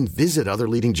don't even visit other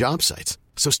leading job sites.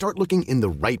 So start looking in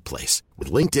the right place.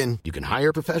 With LinkedIn, you can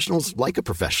hire professionals like a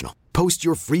professional. Post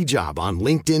your free job on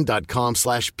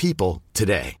linkedin.com/people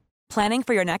today. Planning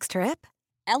for your next trip?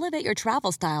 Elevate your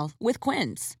travel style with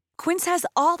Quince. Quince has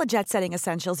all the jet-setting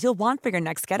essentials you'll want for your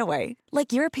next getaway,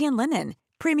 like European linen,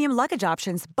 premium luggage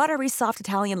options, buttery soft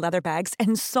Italian leather bags,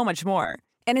 and so much more.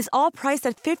 And is all priced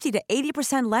at 50 to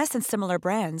 80% less than similar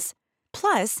brands.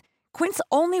 Plus, Quince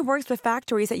only works with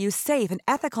factories that use safe and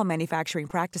ethical manufacturing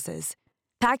practices.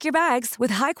 Pack your bags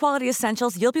with high-quality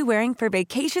essentials you'll be wearing for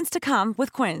vacations to come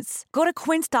with Quince. Go to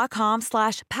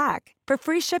quince.com/pack for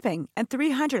free shipping and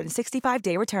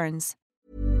 365-day returns.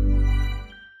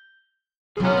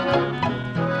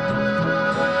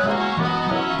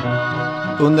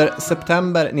 Under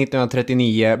september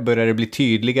 1939 började det bli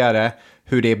tydligare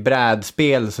hur det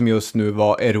brädspel som just nu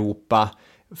var Europa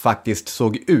faktiskt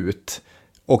såg ut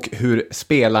och hur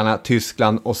spelarna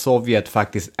Tyskland och Sovjet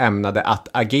faktiskt ämnade att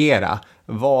agera,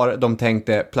 var de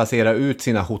tänkte placera ut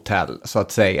sina hotell så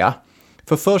att säga.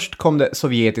 För först kom det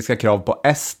sovjetiska krav på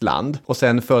Estland och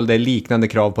sen följde liknande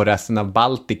krav på resten av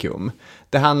Baltikum.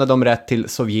 Det handlade om rätt till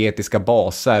sovjetiska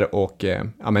baser och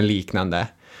liknande.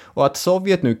 Och att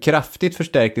Sovjet nu kraftigt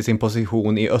förstärkte sin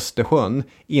position i Östersjön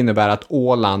innebär att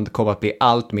Åland kommer att bli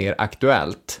allt mer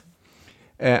aktuellt.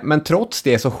 Men trots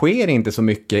det så sker inte så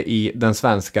mycket i den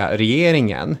svenska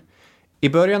regeringen. I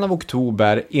början av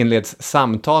oktober inleds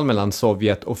samtal mellan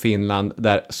Sovjet och Finland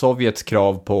där Sovjets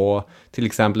krav på till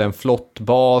exempel en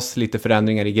flottbas, lite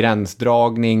förändringar i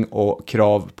gränsdragning och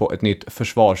krav på ett nytt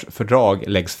försvarsfördrag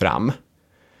läggs fram.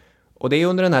 Och det är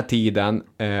under den här tiden,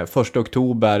 1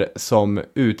 oktober, som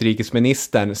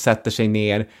utrikesministern sätter sig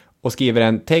ner och skriver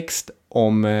en text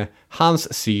om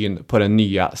hans syn på den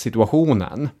nya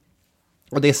situationen.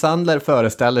 Och det Sandler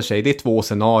föreställer sig, det är 2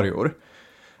 scenarior.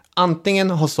 Antingen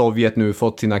har Sovjet nu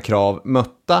fått sina krav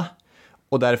mötta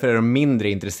och därför är de mindre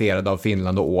intresserade av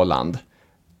Finland och Åland.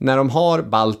 När de har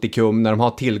Baltikum, när de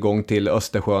har tillgång till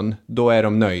Östersjön, då är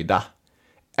de nöjda.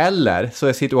 Eller så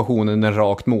är situationen den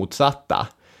rakt motsatta.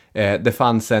 Det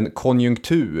fanns en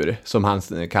konjunktur, som han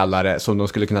kallar det, som de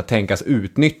skulle kunna tänkas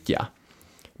utnyttja.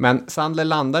 Men Sandler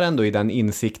landar ändå i den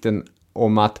insikten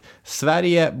om att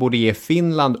Sverige borde ge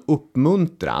Finland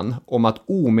uppmuntran om att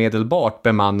omedelbart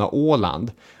bemanna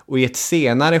Åland och i ett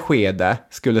senare skede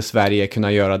skulle Sverige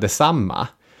kunna göra detsamma.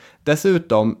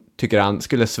 Dessutom, tycker han,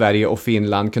 skulle Sverige och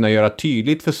Finland kunna göra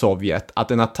tydligt för Sovjet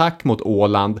att en attack mot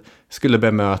Åland skulle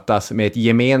bemötas med ett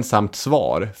gemensamt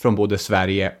svar från både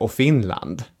Sverige och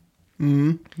Finland.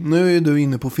 Nu är du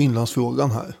inne på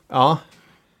Finlandsfrågan här. Ja.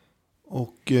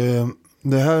 Och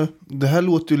det här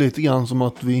låter ju lite grann som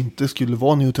att vi inte skulle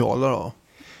vara neutrala då,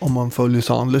 om man följer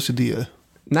Sandlers idéer.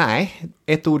 Nej,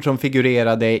 ett ord som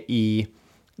figurerade i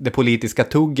det politiska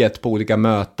tugget på olika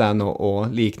möten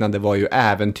och liknande var ju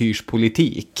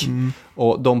äventyrspolitik.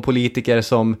 Och de politiker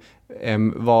som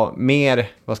var mer,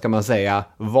 vad ska man säga,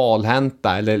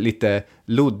 valhänta eller lite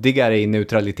luddigare i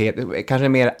neutralitet, kanske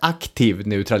mer aktiv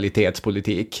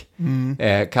neutralitetspolitik,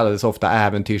 kallades ofta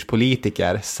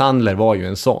äventyrspolitiker. Sandler var ju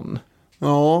en sån.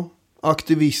 Ja,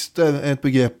 aktivister är ett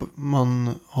begrepp man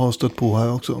har stött på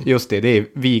här också. Just det är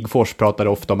Wigforss pratar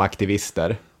ofta om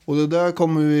aktivister. Och det där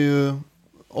kommer vi ju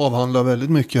avhandla väldigt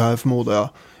mycket här, förmodar jag.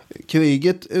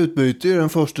 Kriget utbryter ju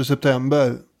den 1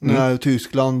 september när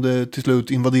Tyskland till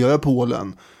slut invaderar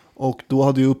Polen. Och då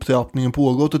hade ju upptrappningen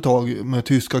pågått ett tag med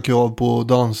tyska krav på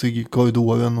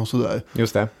Danzig-korridoren och sådär.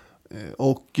 Just det.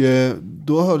 Och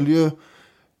då höll ju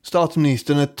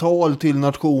statsministern ett tal till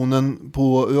nationen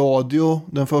på radio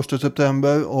den 1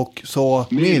 september och sa: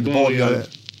 medborgare.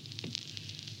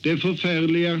 Det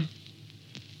förfärliga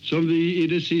som vi i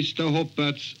det sista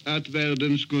hoppats att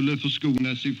världen skulle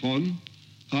förskonas ifrån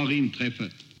har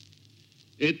inträffat.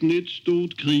 Ett nytt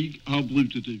stort krig har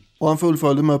brutit ut. Och han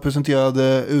fullföljde med att presentera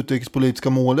det utrikespolitiska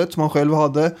målet som han själv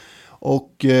hade.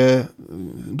 Och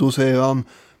då säger han: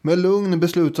 med lugn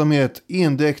beslutsamhet,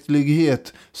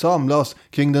 endräktlighet samlas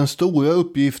kring den stora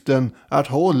uppgiften att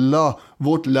hålla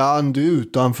vårt land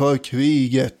utanför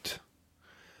kriget.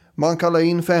 Man kallar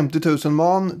in 50 000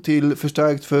 man till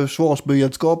förstärkt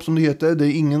försvarsberedskap, som det heter. Det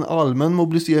är ingen allmän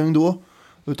mobilisering då,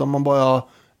 utan man bara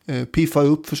piffar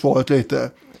upp försvaret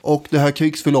lite. Och det här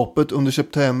krigsförloppet under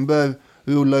september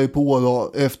rullar ju på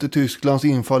då. Efter Tysklands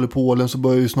infall i Polen så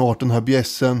börjar ju snart den här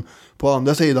bjässen på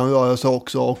andra sidan röra sig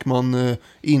också, och man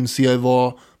inser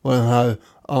vad den här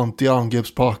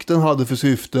anti-angreppspakten hade för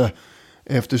syfte,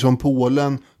 eftersom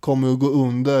Polen kommer att gå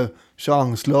under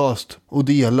chanslöst och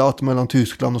delat mellan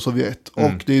Tyskland och Sovjet.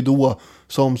 Och det är då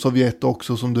som Sovjet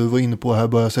också, som du var inne på här,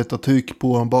 börjar sätta tryck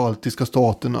på de baltiska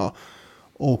staterna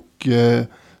och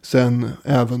sen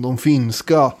även de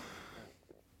finska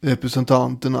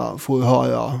representanterna får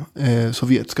höra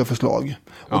sovjetiska förslag.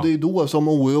 Ja. Och det är då som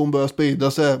oron börjar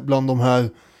sprida sig bland de här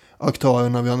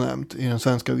aktörerna vi har nämnt i den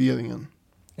svenska regeringen.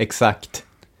 Exakt.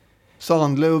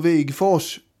 Sandler och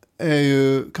Wigforss är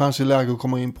ju kanske läge att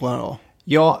komma in på här då.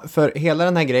 Ja, för hela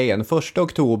den här grejen, 1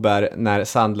 oktober när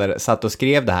Sandler satt och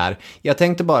skrev det här. Jag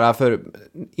tänkte bara, för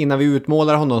innan vi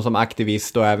utmålar honom som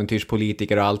aktivist och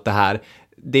äventyrspolitiker och allt det här,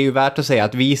 det är ju värt att säga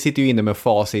att vi sitter ju inne med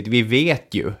facit. Vi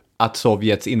vet ju att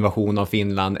Sovjets invasion av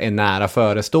Finland är nära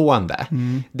förestående.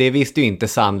 Det visste ju inte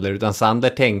Sandler, utan Sandler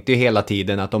tänkte ju hela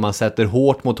tiden att om man sätter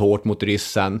hårt mot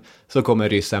ryssen så kommer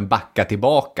ryssen backa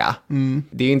tillbaka.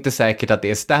 Det är ju inte säkert att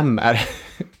det stämmer.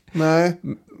 Nej,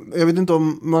 jag vet inte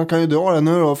om man kan ju dra det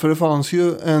nu då, för det fanns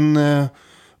ju en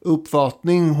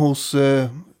uppfattning hos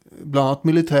bland annat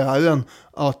militären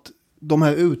att de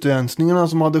här utrensningarna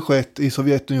som hade skett i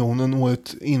Sovjetunionen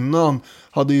året innan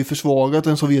hade ju försvagat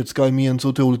den sovjetiska armén så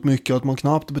otroligt mycket att man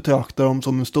knappt betraktar dem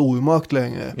som en stormakt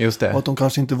längre. Just det. Och att de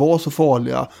kanske inte var så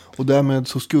farliga. Och därmed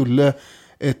så skulle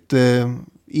ett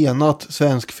enat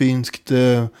svensk-finskt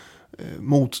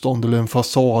motstånd eller en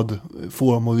fasad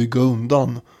få dem att rygga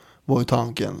undan, var ju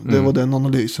tanken. Det var den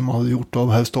analysen man hade gjort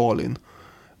av herr Stalin.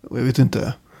 Och jag vet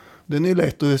inte. Den är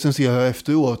lätt att recensera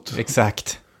efteråt.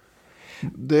 Exakt.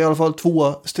 Det är i alla fall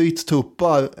 2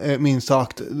 stridstuppar, minst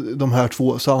sagt, de här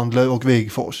 2, Sandler och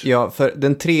Wigforss. Ja, för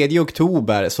den 3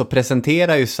 oktober så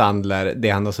presenterar ju Sandler det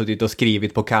han har suttit och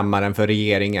skrivit på kammaren för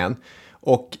regeringen.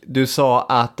 Och du sa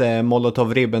att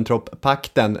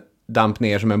Molotov-Ribbentrop-pakten damp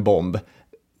ner som en bomb.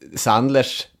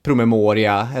 Sandlers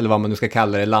promemoria, eller vad man nu ska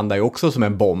kalla det, landar ju också som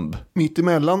en bomb. Mitt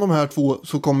emellan de här 2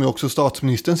 så kommer ju också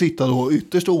statsministern sitta då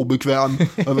ytterst obekväm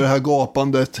över det här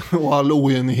gapandet och all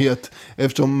oenighet,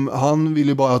 eftersom han vill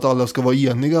ju bara att alla ska vara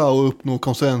eniga och uppnå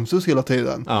konsensus hela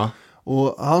tiden. Ja.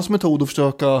 Och hans metod att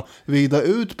försöka vrida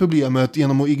ut problemet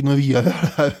genom att ignorera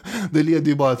det här, det leder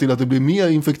ju bara till att det blir mer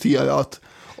infekterat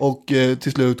och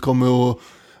till slut kommer att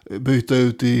byta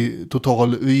ut i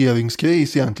total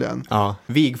regeringskris egentligen. Ja.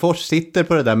 Wigforss sitter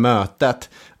på det där mötet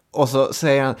och så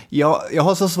säger han, jag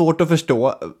har så svårt att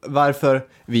förstå varför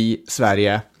vi,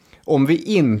 Sverige, om vi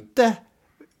inte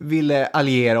ville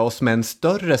alliera oss med en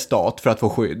större stat för att få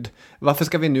skydd, varför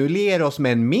ska vi nu alliera oss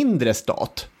med en mindre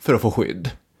stat för att få skydd?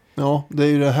 Ja, det är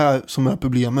ju det här som är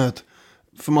problemet.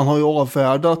 För man har ju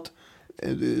avfärdat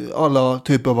alla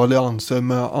typer av allianser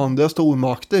med andra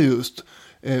stormakter just.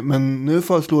 Men nu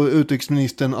föreslår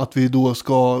utrikesministern att vi då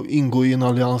ska ingå i en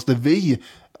allians där vi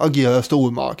agerar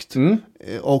stormakt.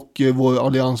 Och vår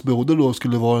alliansbroder då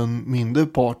skulle vara den mindre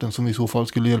parten som vi i så fall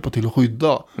skulle hjälpa till att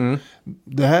skydda.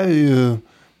 Det här är ju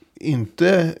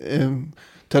inte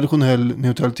traditionell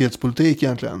neutralitetspolitik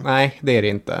egentligen. Nej, det är det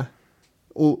inte.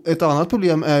 Och ett annat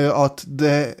problem är ju att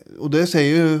det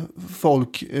säger ju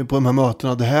folk på de här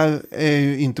mötena, det här är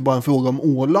ju inte bara en fråga om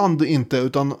Åland inte,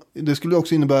 utan det skulle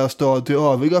också innebära stöd till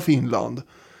övriga Finland.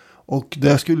 Och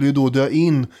det skulle ju då dra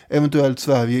in eventuellt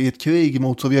Sverige i ett krig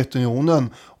mot Sovjetunionen,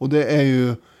 och det är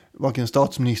ju varken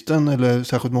statsministern eller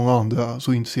särskilt många andra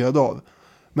så intresserade av.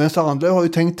 Men Sandler har ju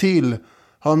tänkt till.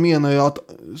 Han menar ju att,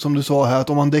 som du sa här, att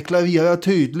om man deklarerar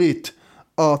tydligt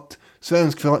att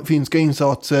svensk-finska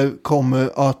insatser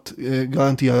kommer att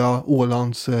garantera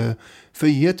Ålands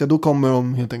frihet, ja då kommer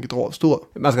de helt enkelt avstå.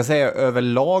 Man ska säga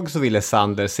överlag så ville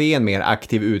Sandler se en mer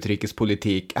aktiv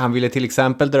utrikespolitik. Han ville till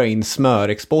exempel dra in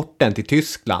smörexporten till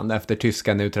Tyskland efter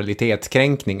tyska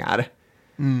neutralitetskränkningar.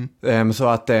 Så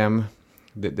att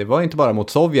det var inte bara mot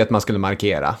Sovjet man skulle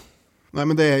markera. Nej,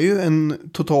 men det är ju en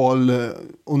total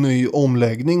och ny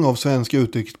omläggning av svensk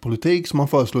utrikespolitik som man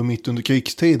föreslår mitt under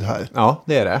krigstid här. Ja,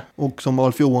 det är det. Och som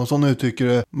Alf Johansson uttrycker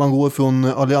det, man går från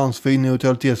alliansfri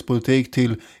neutralitetspolitik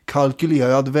till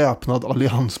kalkylerad väpnad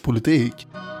allianspolitik.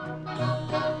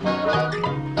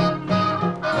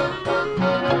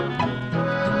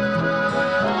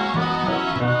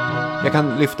 Jag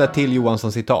kan lyfta till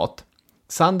Johanssons citat.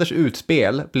 Sanders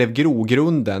utspel blev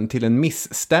grogrunden till en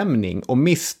misstämning och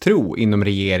misstro inom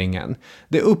regeringen.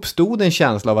 Det uppstod en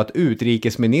känsla av att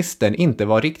utrikesministern inte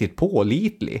var riktigt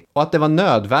pålitlig och att det var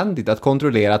nödvändigt att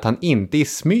kontrollera att han inte i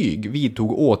smyg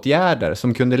vidtog åtgärder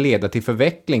som kunde leda till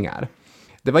förvecklingar.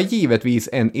 Det var givetvis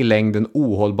en i längden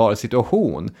ohållbar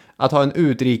situation att ha en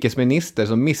utrikesminister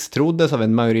som misstroddes av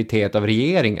en majoritet av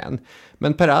regeringen.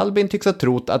 Men Per Albin tycks ha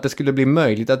trott att det skulle bli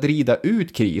möjligt att rida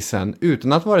ut krisen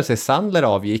utan att vare sig Sandler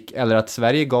avgick eller att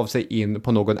Sverige gav sig in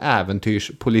på någon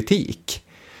äventyrspolitik.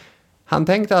 Han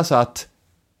tänkte alltså att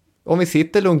om vi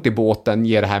sitter lugnt i båten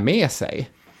ger det här med sig.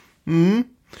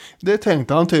 Det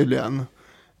tänkte han tydligen.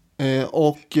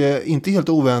 Och inte helt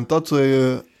oväntat så är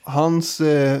ju hans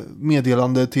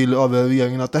meddelande till övriga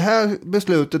regeringen att det här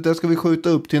beslutet det ska vi skjuta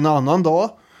upp till en annan dag.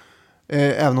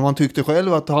 Även om han tyckte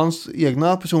själv att hans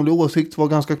egna personliga åsikt var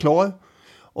ganska klar.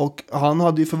 Och han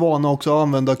hade ju för vana också att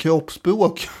använda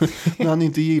kroppsspråk när han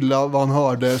inte gillade vad han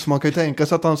hörde. Så man kan ju tänka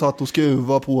sig att han satt och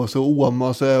skruva på sig och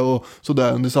åma sig och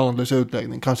sådär under Sandlers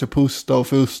utläggning. Kanske pusta och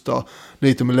frusta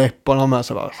lite med läpparna med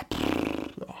sig. Jaha,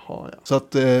 ja. Så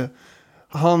att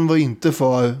han var inte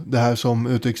för det här som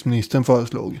utrikesministern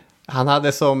föreslog. Han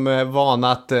hade som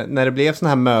vana att när det blev såna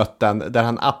här möten där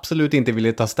han absolut inte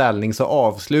ville ta ställning så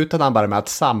avslutade han bara med att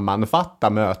sammanfatta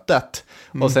mötet.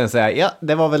 Och sen säga, ja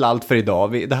det var väl allt för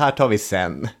idag, det här tar vi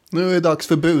sen. Nu är det dags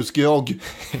för busgrogg.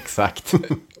 Exakt.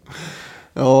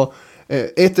 Ja,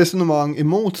 ett resonemang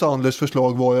emot Sandlers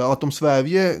förslag var ju att om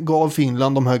Sverige gav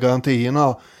Finland de här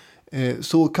garantierna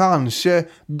så kanske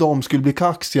de skulle bli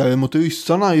kaxigare mot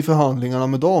ryssarna i förhandlingarna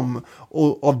med dem.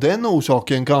 Och av den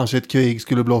orsaken kanske ett krig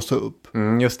skulle blossa upp.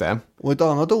 Just det. Och ett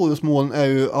annat orosmoln är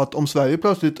ju att om Sverige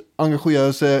plötsligt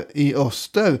engagerar sig i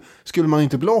öster skulle man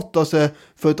inte blotta sig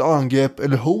för ett angrepp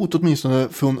eller hot åtminstone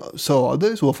från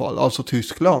söder i så fall, alltså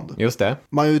Tyskland. Just det.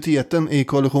 Majoriteten i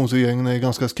koalitionsregeringen är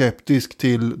ganska skeptisk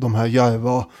till de här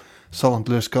djärva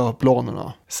Sandlerska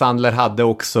planerna. Sandler hade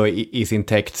också i sin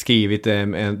text skrivit,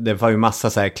 det var ju massa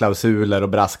så här klausuler och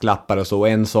brasklappar och så.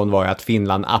 En sån var ju att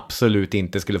Finland absolut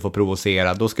inte skulle få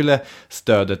provocera. Då skulle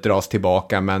stödet dras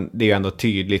tillbaka, men det är ju ändå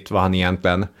tydligt vad han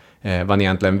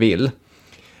egentligen vill.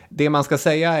 Det man ska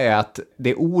säga är att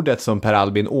det ordet som Per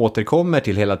Albin återkommer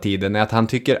till hela tiden är att han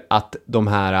tycker att de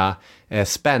här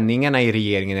spänningarna i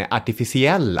regeringen är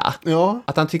artificiella. Ja.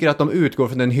 Att han tycker att de utgår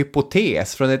från en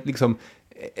hypotes, från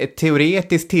ett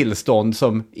teoretiskt tillstånd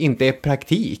som inte är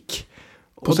praktik.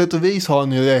 På sätt och vis har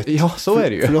han ju rätt. Ja, så är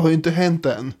det ju. För det har ju inte hänt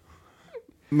än.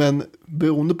 Men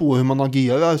beroende på hur man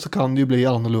agerar så kan det ju bli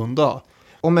annorlunda.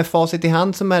 Och med facit i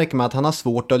hand så märker man att han har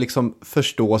svårt att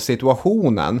förstå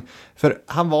situationen. För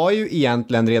han var ju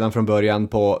egentligen redan från början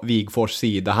på Wigforss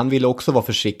sida. Han ville också vara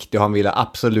försiktig och han ville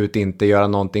absolut inte göra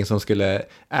någonting som skulle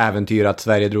äventyra att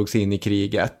Sverige drogs in i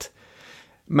kriget.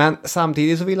 Men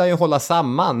samtidigt så ville han ju hålla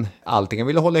samman allting. Han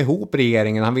ville hålla ihop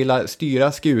regeringen. Han ville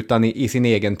styra skutan i sin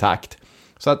egen takt.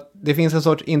 Så att det finns en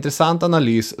sorts intressant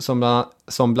analys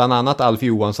som bland annat Alf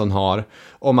Johansson har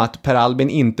om att Per Albin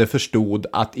inte förstod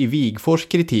att i Wigforss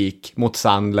kritik mot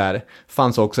Sandler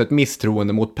fanns också ett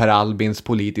misstroende mot Per Albins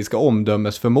politiska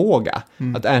omdömesförmåga.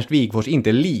 Att Ernst Wigforss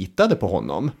inte litade på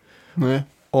honom. Nej,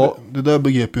 och det där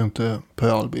begrep ju inte Per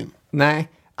Albin. Nej,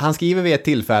 han skriver vid ett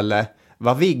tillfälle: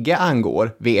 vad Vigge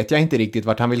angår vet jag inte riktigt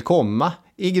vart han vill komma.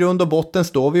 I grund och botten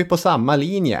står vi på samma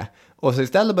linje. Och så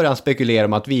istället börjar han spekulera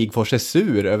om att Wigforss är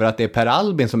sur över att det är Per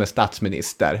Albin som är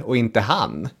statsminister och inte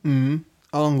han.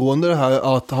 Angående det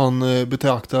här att han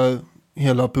betraktar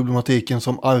hela problematiken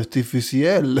som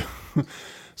artificiell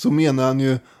så menar han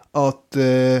ju att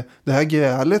det här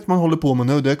grälet man håller på med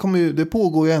nu det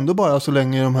pågår ju ändå bara så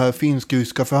länge de här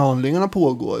finsk-ryska förhandlingarna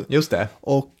pågår. Just det.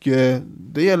 Och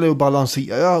det gäller att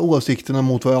balansera åsikterna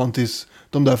mot varandra tills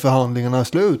de där förhandlingarna är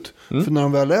slut. För när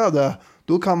de väl är där,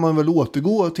 då kan man väl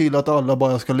återgå till att alla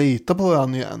bara ska lita på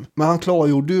varandra igen. Men han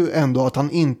klargjorde ju ändå att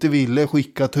han inte ville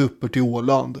skicka trupper till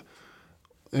Åland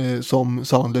som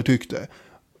Sandler tyckte.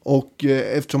 Och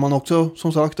eftersom han också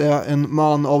som sagt är en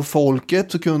man av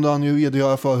folket så kunde han ju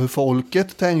redogöra för hur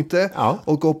folket tänkte. Ja.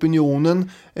 Och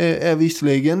opinionen är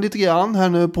visserligen lite grann här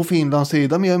nu på Finlands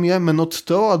sida mer och mer, men något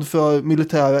stöd för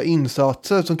militära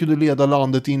insatser som kunde leda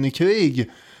landet in i krig,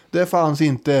 det fanns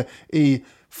inte i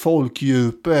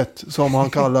folkdjupet som han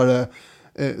kallar det.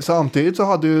 Samtidigt så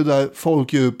hade ju där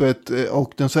folkdjupet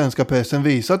och den svenska pressen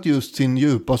visat just sin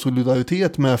djupa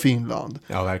solidaritet med Finland.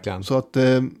 Ja, verkligen. Så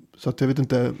att jag vet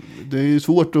inte, det är ju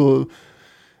svårt att...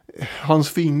 Hans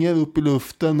finger upp i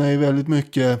luften är väldigt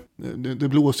mycket... Det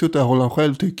blåser ju åt det håll han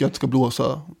själv tycker att det ska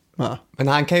blåsa. Nej. Men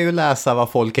han kan ju läsa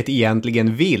vad folket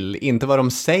egentligen vill, inte vad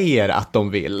de säger att de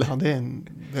vill. Ja, det är en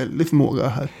väldig förmåga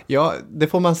här. Ja, det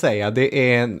får man säga.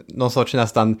 Det är någon sorts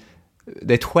nästan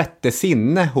det är ett sjätte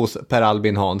sinne hos Per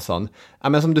Albin Hansson. Ja,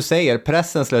 men som du säger,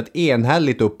 pressen slöt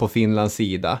enhälligt upp på Finlands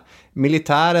sida.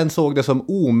 Militären såg det som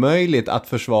omöjligt att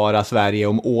försvara Sverige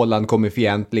om Åland kom i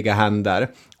fientliga händer.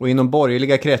 Och inom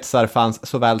borgerliga kretsar fanns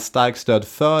såväl starkt stöd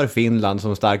för Finland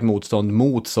som starkt motstånd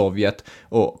mot Sovjet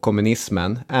och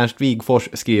kommunismen. Ernst Wigforss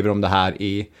skriver om det här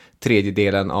i tredje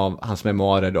delen av hans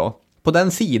memoarer då. På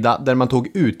den sida där man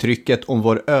tog uttrycket om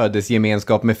vår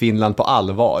ödesgemenskap med Finland på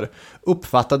allvar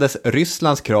uppfattades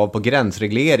Rysslands krav på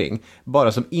gränsreglering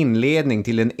bara som inledning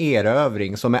till en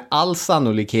erövring som med all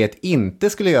sannolikhet inte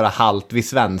skulle göra halt vid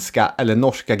svenska eller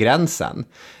norska gränsen.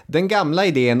 Den gamla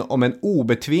idén om en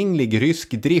obetvinglig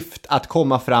rysk drift att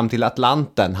komma fram till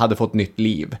Atlanten hade fått nytt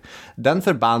liv. Den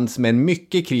förbands med en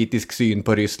mycket kritisk syn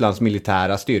på Rysslands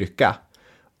militära styrka.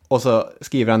 Och så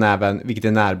skriver han även, vilket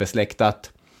är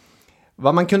närbesläktat: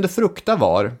 vad man kunde frukta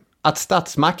var att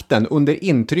statsmakten under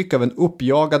intryck av en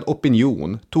uppjagad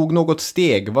opinion tog något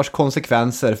steg vars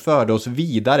konsekvenser förde oss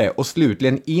vidare och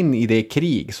slutligen in i det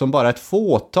krig som bara ett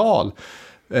fåtal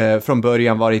från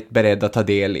början varit beredda att ta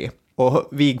del i. Och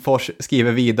Wigforss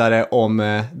skriver vidare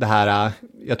om det här,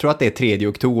 jag tror att det är 3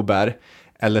 oktober,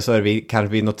 eller så är det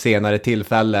kanske vid något senare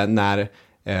tillfälle när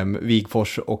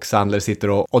Wigforss och Sandler sitter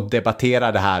och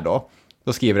debatterar det här då.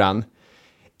 Då skriver han: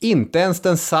 inte ens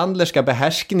den Sandlerska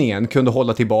behärskningen kunde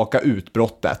hålla tillbaka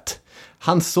utbrottet.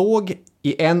 Han såg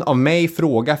i en av mig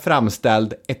fråga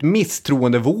framställd ett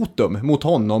misstroendevotum mot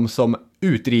honom som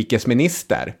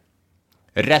utrikesminister.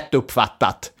 Rätt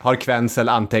uppfattat, har Kvensel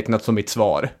antecknat som mitt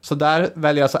svar. Så där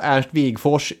väljer alltså Ernst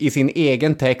Wigforss i sin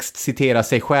egen text citera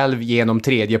sig själv genom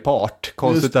tredje part,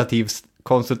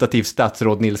 konsultativ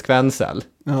statsråd Nils Kvensel.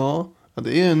 Ja,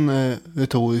 det är en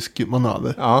retorisk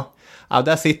manöver. Ja,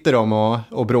 där sitter de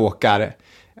och bråkar.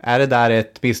 Är det där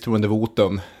ett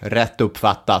misstroendevotum? Rätt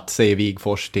uppfattat, säger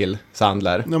Wigforss till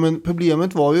Sandler. Ja, men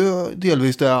problemet var ju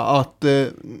delvis det att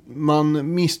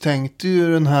man misstänkte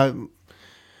ju den här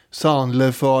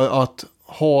Sandler för att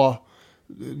ha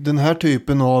den här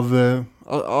typen av...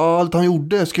 allt han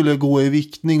gjorde skulle gå i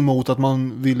viktning mot att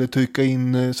man ville trycka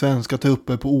in svenska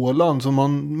trupper på Åland. Så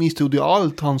man misstrodde ju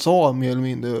allt han sa mer eller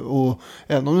mindre. Och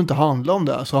även om det inte handlade om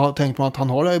det så tänkte man att han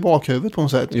har det i bakhuvudet på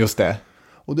något sätt. Just det.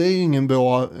 Och det är ju ingen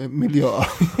bra miljö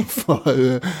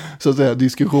för så att säga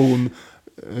diskussion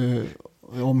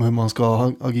om hur man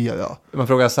ska agera. Man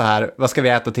frågar så här, vad ska vi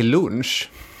äta till lunch?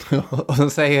 Och så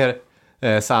säger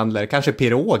Sandler, kanske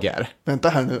piroger. Vänta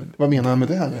här nu, vad menar han med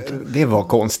det här? Det var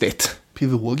konstigt.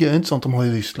 Piroger är inte sånt de har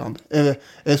i Ryssland. Är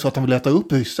det så att han vill äta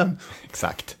upp ryssen?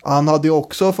 Exakt. Han hade ju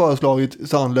också föreslagit,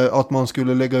 Sandler, att man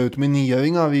skulle lägga ut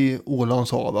mineringar vid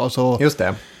Ålands hav. Alltså, just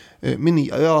det.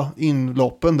 Minera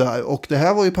inloppen där. Och det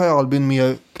här var ju Per Albin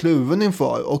mer kluven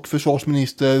inför. Och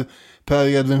försvarsminister Per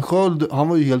Edvin Sköld, han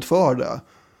var ju helt för det.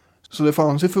 Så det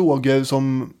fanns ju frågor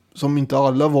som inte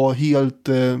alla var helt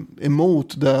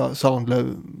emot det Sandler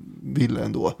ville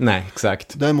ändå. Nej,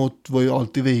 exakt. Däremot var ju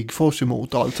alltid Wigforss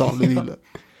emot allt Sandler ville.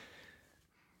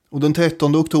 Och den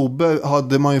 13 oktober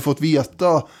hade man ju fått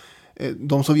veta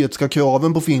de sovjetiska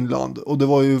kraven på Finland. Och det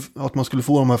var ju att man skulle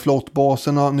få de här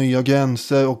flottbaserna, nya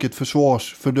gränser och ett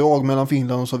försvarsfördrag mellan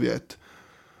Finland och Sovjet.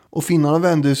 Och finnarna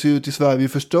vände sig ju till Sverige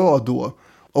för stöd då.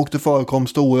 Och det förekom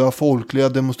stora folkliga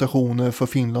demonstrationer för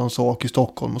Finlands sak i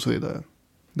Stockholm och så vidare.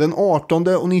 Den 18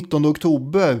 och 19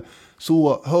 oktober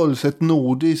så hölls ett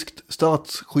nordiskt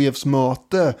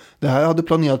statschefsmöte. Det här hade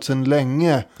planerats sedan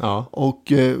länge. Ja.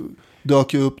 Och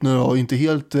dök ju upp nu då, inte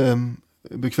helt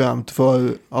bekvämt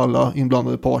för alla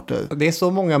inblandade parter. Det är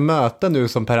så många möten nu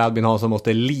som Per Albin Hansson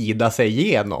måste lida sig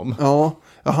igenom. Ja,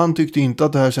 han tyckte inte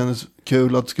att det här kändes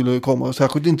kul att det skulle komma.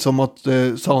 Särskilt inte som att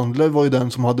Sandler var ju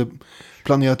den som hade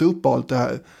planerat upp allt det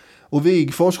här. Och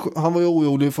Wigforss, han var ju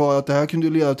orolig för att det här kunde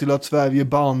leda till att Sverige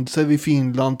band sig vid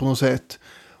Finland på något sätt.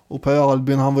 Och Per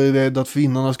Albin, han var ju rädd att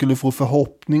finnarna skulle få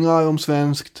förhoppningar om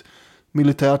svenskt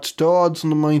militärt stöd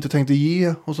som man inte tänkte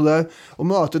ge och sådär. Och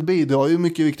mötet bidrar ju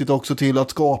mycket viktigt också till att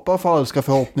skapa falska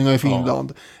förhoppningar i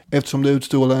Finland. Ja. Eftersom det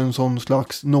utstrålar en sån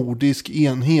slags nordisk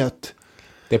enhet.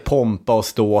 Det är pompa och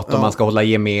ståt och man ska hålla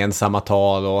gemensamma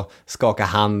tal och skaka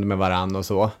hand med varann och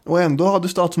så. Och ändå hade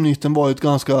statsministern varit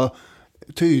ganska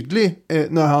tydlig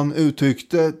när han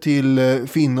uttryckte till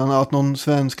finnarna att någon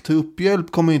svensk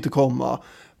trupphjälp kommer inte komma.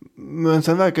 Men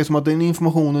sen verkar det som att den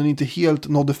informationen inte helt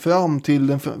nådde fram till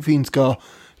den finska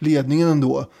ledningen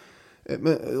ändå.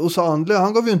 Och Sandler,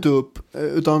 han gav ju inte upp,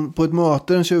 utan på ett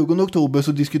möte den 20 oktober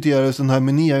så diskuterades den här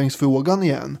mineringsfrågan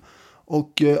igen.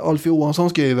 Och Alf Johansson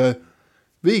skriver: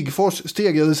 Wigforss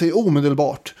stegrade sig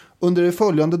omedelbart. Under de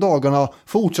följande dagarna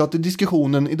fortsatte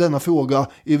diskussionen i denna fråga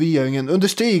i regeringen under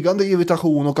stigande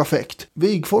irritation och affekt.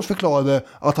 Wigforss förklarade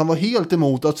att han var helt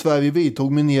emot att Sverige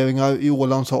vidtog mineringar i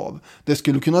Ålands hav. Det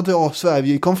skulle kunna dra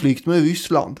Sverige i konflikt med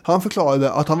Ryssland. Han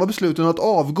förklarade att han var besluten att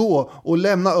avgå och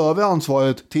lämna över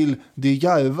ansvaret till de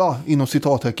djärva inom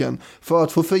citattecken för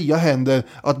att få fria händer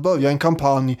att börja en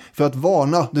kampanj för att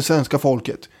varna det svenska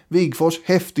folket. Wigforss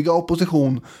häftiga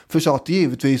opposition försatte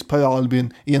givetvis Per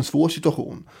Albin i en svår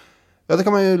situation. Ja, det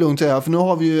kan man ju lugnt säga, för nu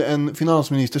har vi ju en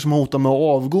finansminister som hotar med att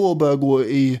avgå och börja gå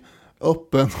i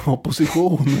öppen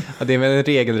opposition. Ja, det är väl en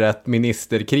regelrätt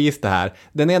ministerkris det här.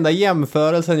 Den enda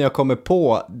jämförelsen jag kommer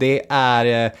på, det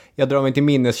är, jag drar mig till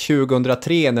minnes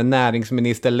 2003 när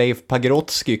näringsminister Leif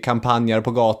Pagrotsky kampanjar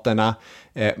på gatorna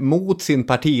mot sin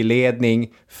partiledning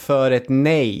för ett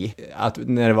nej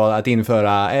när det var att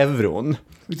införa euron.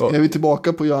 Är vi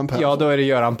tillbaka på Göran Persson? Ja, då är det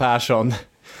Göran Persson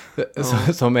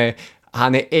som är...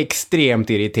 Han är extremt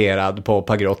irriterad på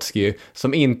Pagrotsky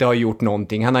som inte har gjort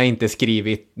någonting. Han har inte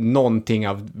skrivit någonting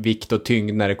av vikt och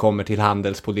tyngd när det kommer till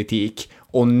handelspolitik.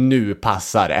 Och nu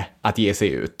passar det att ge sig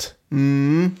ut.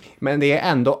 Men det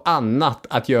är ändå annat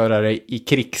att göra det i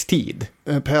krigstid.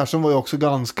 Persson var ju också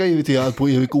ganska irriterad på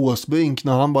Erik Åsbrink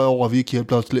när han bara avgick helt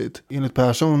plötsligt. Enligt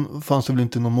Persson fanns det väl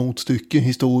inte någon motstycke i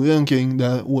historien kring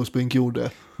det Åsbrink gjorde.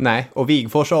 Nej, och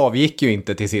Wigforss avgick ju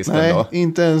inte till sist ändå. Nej,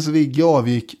 inte ens Vigge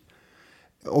avgick.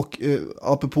 Och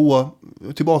apropå,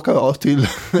 tillbaka då, till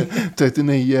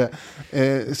 39,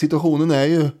 situationen är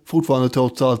ju fortfarande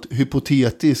trots allt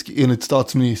hypotetisk enligt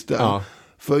statsministern. Ja.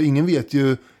 För ingen vet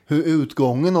ju hur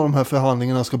utgången av de här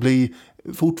förhandlingarna ska bli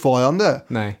fortfarande.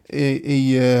 Nej.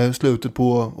 I slutet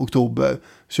på oktober,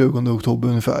 20 oktober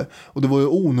ungefär. Och det var ju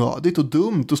onödigt och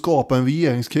dumt att skapa en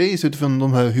regeringskris utifrån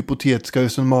de här hypotetiska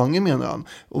resonemangen, menar han.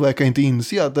 Och verkar inte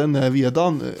inse att den är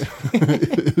redan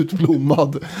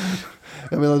utblommad.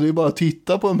 Jag menar, det är bara att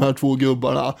titta på de här två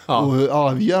gubbarna och hur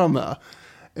arga de är.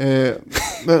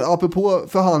 Men apropå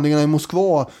förhandlingarna i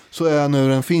Moskva så är nu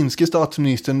den finske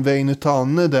statsministern Väinö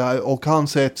Tanne där och han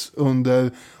sätts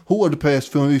under hård press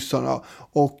från ryssarna.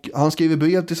 Och han skriver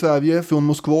brev till Sverige från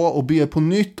Moskva och ber på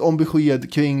nytt om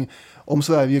besked kring om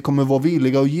Sverige kommer vara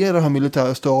villiga att ge det här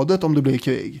militära stödet om det blir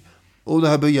krig. Och det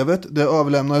här brevet, det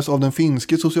överlämnades av den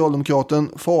finske socialdemokraten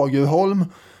Fagerholm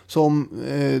som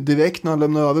direkt när han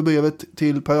lämnar över brevet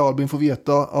till Per Albin får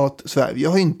veta att Sverige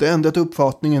har inte ändrat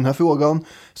uppfattning i den här frågan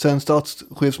sedan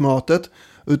statschefsmötet,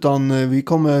 utan vi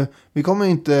kommer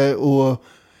inte att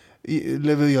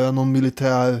leverera någon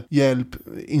militär hjälp,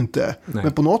 inte. Nej.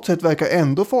 Men på något sätt verkar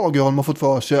ändå Fagerholm ha fått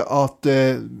för sig att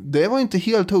det var inte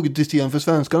helt hugget i sten, för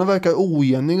svenskarna verkar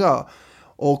oeniga.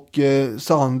 Och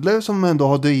Sandler som ändå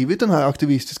har drivit den här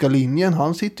aktivistiska linjen,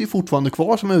 han sitter ju fortfarande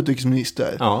kvar som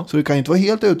utrikesminister. Ja. Så det kan inte vara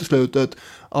helt uteslutet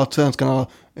att svenskarna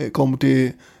kommer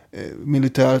till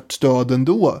militärt stöd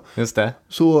ändå. Just det.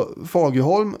 Så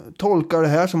Fagerholm tolkar det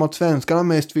här som att svenskarna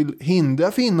mest vill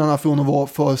hindra finnarna från att vara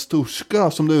för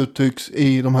sturska, som det uttrycks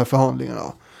i de här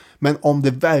förhandlingarna. Men om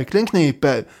det verkligen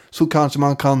kniper så kanske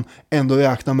man kan ändå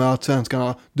räkna med att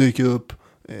svenskarna dyker upp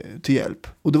till hjälp.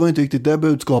 Och det var inte riktigt det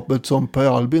budskapet som Per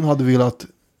Albin hade velat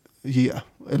ge,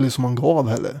 eller som han gav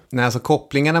heller. Nej, alltså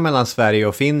kopplingarna mellan Sverige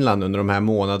och Finland under de här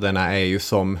månaderna är ju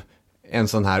som en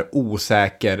sån här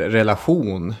osäker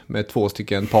relation med två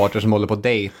stycken parter som håller på att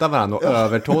dejta varandra och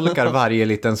övertolkar varje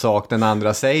liten sak den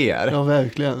andra säger. Ja,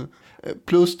 verkligen.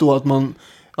 Plus då att man,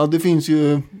 det finns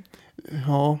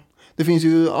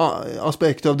ju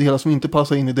aspekter av det hela som inte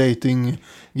passar in i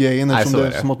datinggrejen, eftersom det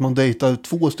är som att man dejtar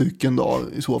två stycken då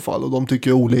i så fall, och de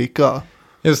tycker olika.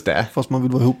 Just det. Fast man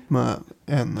vill vara ihop med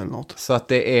en eller något. Så att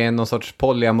det är någon sorts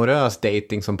polyamorös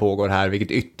dating som pågår här,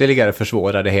 vilket ytterligare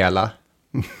försvårar det hela.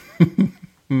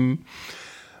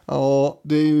 Ja,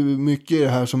 det är ju mycket i det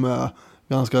här som är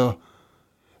ganska...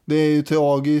 Det är ju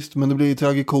tragiskt, men det blir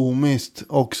tragikomiskt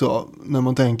också när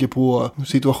man tänker på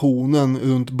situationen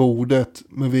runt bordet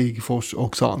med Wigforss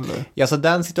och Sandler. Ja, så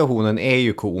den situationen är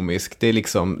ju komisk. Det är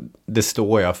liksom, det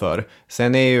står jag för.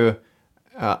 Sen är ju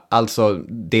alltså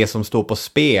det som står på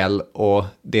spel och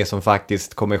det som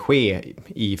faktiskt kommer ske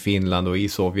i Finland och i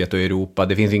Sovjet och Europa.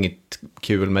 Det finns inget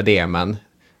kul med det, men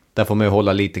där får man ju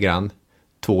hålla lite grann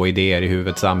två idéer i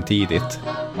huvudet samtidigt.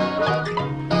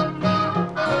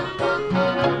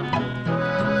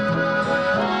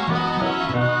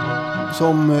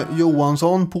 Som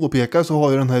Johansson påpekar så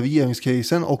har ju den här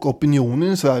regeringskrisen och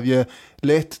opinionen i Sverige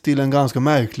lett till en ganska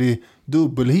märklig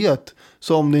dubbelhet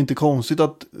som det inte är konstigt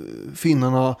att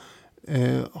finnarna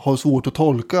har svårt att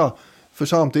tolka. För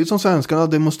samtidigt som svenskarna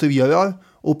demonstrerar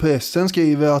och pressen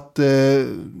skriver att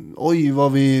oj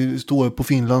vad vi står på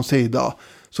Finlands sida,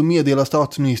 så meddelar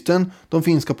statsministern de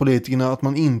finska politikerna att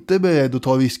man inte är beredd att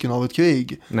ta risken av ett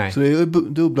krig. Nej. Så det är ju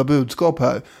dubbla budskap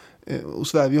här. Och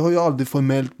Sverige har ju aldrig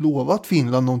formellt lovat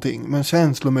Finland någonting, men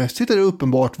känslomässigt är det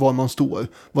uppenbart var man står,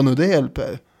 vad nu det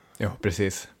hjälper. Ja,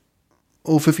 precis.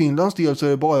 Och för Finlands del så är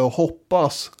det bara att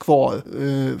hoppas kvar,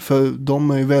 för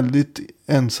de är ju väldigt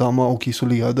ensamma och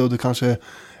isolerade och det kanske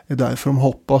är därför de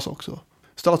hoppas också.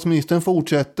 Statsministern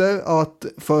fortsätter att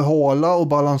förhala och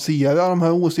balansera de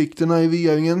här åsikterna i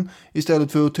regeringen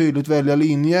istället för att tydligt välja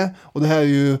linje, och det här är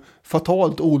ju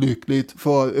fatalt olyckligt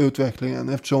för utvecklingen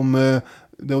eftersom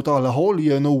det åt alla håll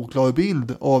ger en oklar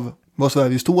bild av vad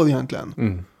Sverige står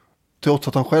egentligen. Trots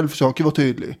att han själv försöker vara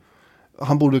tydlig.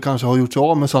 Han borde kanske ha gjort sig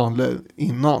av med Sandler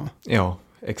innan. Ja,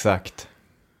 exakt.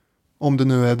 Om det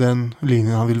nu är den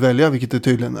linjen han vill välja, vilket det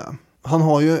tydligen är. Han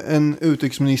har ju en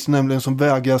utrikesminister nämligen som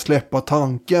vägrar släppa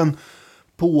tanken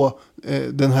på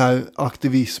den här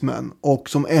aktivismen och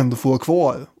som ändå får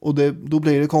kvar. Och då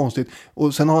blir det konstigt.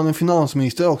 Och sen har han en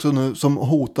finansminister också nu som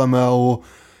hotar med att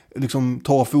liksom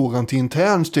ta frågan till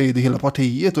intern strid i hela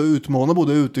partiet och utmana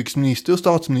både utrikesminister och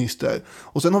statsminister.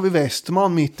 Och sen har vi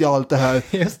Westman mitt i allt det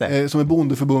här som är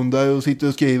bondeförbundare och sitter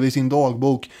och skriver i sin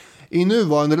dagbok. I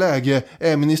nuvarande läge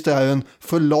är ministären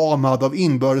förlamad av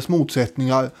inbördes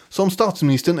motsättningar som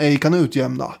statsministern ej kan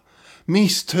utjämna.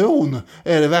 Misstron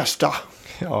är det värsta.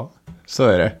 Ja, så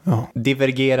är det. Ja.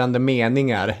 Divergerande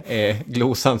meningar är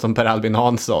glosan som Per Albin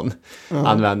Hansson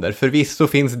använder. Förvisso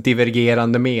finns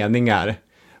divergerande meningar,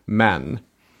 men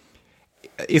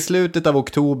i slutet av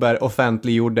oktober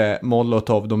offentliggjorde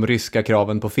Molotov de ryska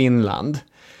kraven på Finland.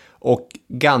 Och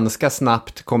ganska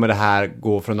snabbt kommer det här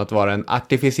gå från att vara en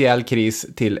artificiell kris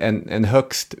till en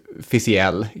högst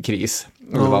officiell kris.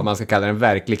 Eller vad man ska kalla en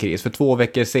verklig kris. För 2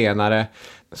 veckor senare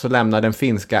så lämnar den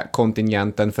finska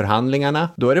kontingenten förhandlingarna.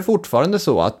 Då är det fortfarande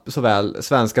så att såväl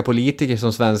svenska politiker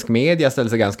som svensk media ställer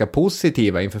sig ganska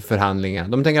positiva inför förhandlingar.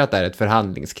 De tänker att det är ett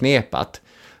förhandlingsknep, att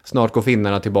snart går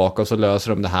finnarna tillbaka och så löser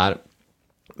de det här.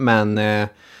 Men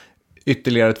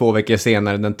ytterligare 2 veckor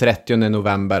senare, den 30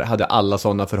 november, hade alla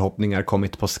sådana förhoppningar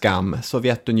kommit på skam.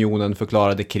 Sovjetunionen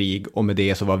förklarade krig och med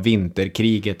det så var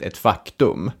vinterkriget ett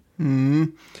faktum.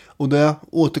 Och det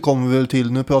återkommer vi väl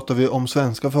till. Nu pratar vi om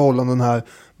svenska förhållanden här,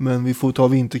 men vi får ta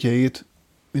vinterkriget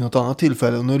vid något annat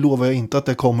tillfälle. Och nu lovar jag inte att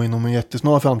det kommer inom en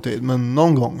jättesnar framtid, men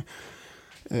någon gång.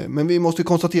 Men vi måste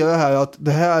konstatera här att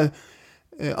det här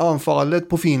anfallet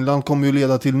på Finland kommer ju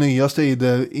leda till nya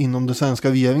strider inom den svenska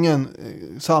regeringen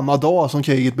samma dag som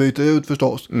kriget bryter ut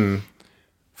förstås.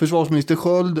 Försvarsminister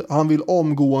Sköld, han vill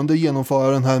omgående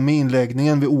genomföra den här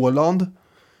minläggningen vid Åland.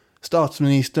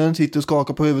 Statsministern sitter och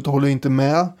skakar på huvudet och håller inte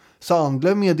med.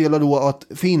 Sandler meddelar då att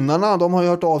finnarna, de har ju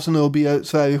hört av sig nu och ber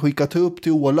Sverige skicka trupp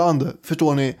till Åland.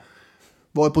 Förstår ni?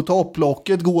 Var på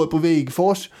topplocket, går på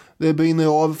Vigfors. Det brinner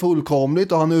av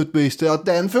fullkomligt och han utbrister att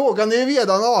den frågan är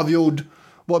redan avgjord.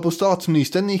 Var på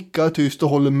statsministern nickar tyst och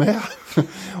håller med.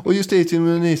 Och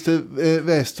justitieminister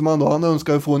Westman då, han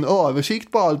önskar få en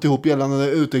översikt på alltihop gällande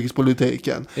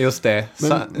utrikespolitiken. Just det.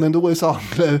 Men då är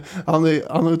Sandler,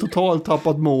 han har totalt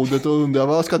tappat modet och undrar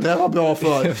vad ska det vara bra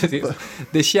för?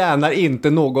 Det tjänar inte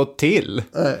något till.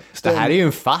 Det här är ju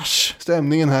en fars.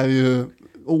 Stämningen här är ju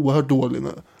oerhört dålig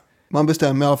nu. Man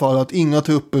bestämmer i alla fall att inga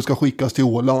trupper ska skickas till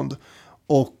Åland.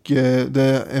 Och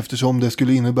eftersom det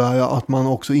skulle innebära att man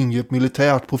också ingrep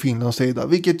militärt på Finlands sida.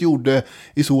 Vilket gjorde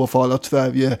i så fall att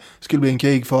Sverige skulle bli en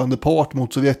krigförande part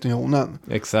mot Sovjetunionen.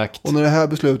 Exakt. Och när det här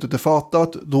beslutet är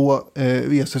fattat, då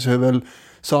reser sig väl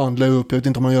Sandler upp. Jag vet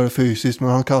inte om han gör det fysiskt, men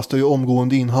han kastar ju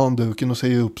omgående in handduken och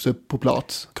säger upp sig på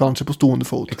plats. Kanske på stående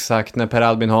fot. Exakt, när Per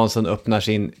Albin Hansson öppnar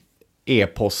sin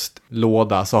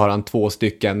e-postlåda så har han 2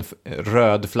 stycken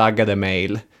rödflaggade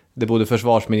mejl. Det är både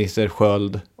försvarsminister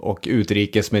Sköld och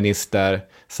utrikesminister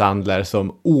Sandler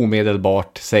som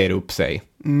omedelbart säger upp sig.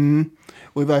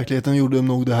 Och i verkligheten gjorde de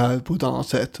nog det här på ett annat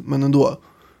sätt, men ändå.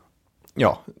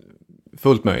 Ja,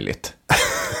 fullt möjligt.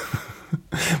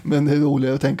 Men det är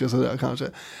roligare att tänka sådär kanske.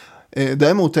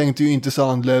 Däremot tänkte ju inte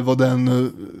Sandler vara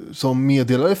den som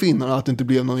meddelade finnarna att det inte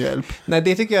blev någon hjälp. Nej,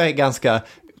 det tycker jag är ganska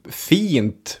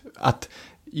fint att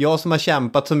jag som har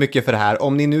kämpat så mycket för det här,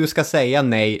 om ni nu ska säga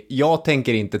nej, jag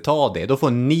tänker inte ta det, då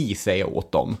får ni säga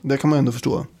åt dem. Det kan man ändå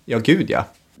förstå. Ja, gud ja.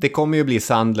 Det kommer ju bli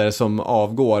Sandler som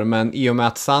avgår, men i och med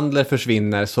att Sandler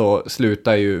försvinner så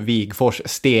slutar ju Vigfors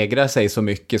stegra sig så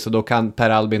mycket, så då kan Per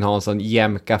Albin Hansson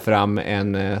jämka fram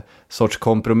en sorts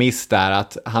kompromiss där,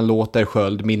 att han låter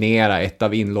Sköld minera ett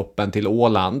av inloppen till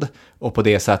Åland och på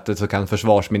det sättet så kan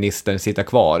försvarsministern sitta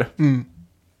kvar.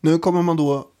 Nu kommer man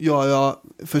då göra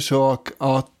försök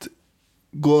att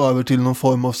gå över till någon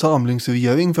form av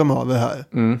samlingsregering framöver här.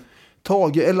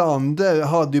 Tage Erlander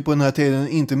hade ju på den här tiden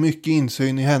inte mycket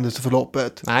insyn i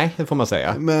händelseförloppet. Nej, det får man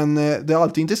säga. Men det är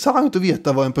alltid intressant att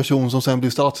veta vad en person som sen blir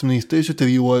statsminister i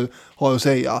 23 år har att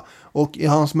säga. Och i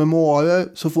hans memoarer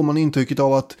så får man intrycket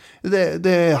av att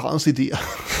det är hans idé.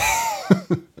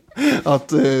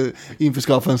 Att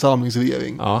införskaffa en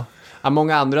samlingsregering. Ja.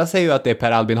 Många andra säger ju att det är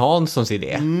Per Albin Hanssons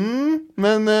idé.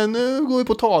 Men nu går vi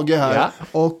på Tage här. Ja.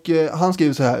 Och han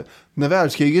skriver så här: när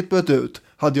världskriget bröt ut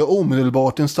hade jag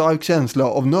omedelbart en stark känsla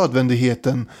av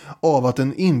nödvändigheten av att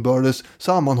den inbördes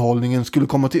sammanhållningen skulle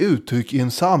komma till uttryck i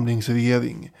en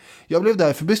samlingsregering. Jag blev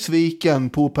därför besviken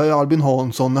på Per Albin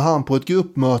Hansson när han på ett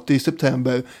gruppmöte i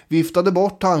september viftade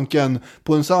bort tanken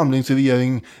på en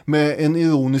samlingsregering med en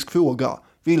ironisk fråga.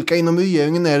 Vilka inom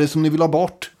regeringen är det som ni vill ha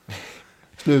bort?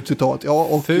 Slutcitat. Ja,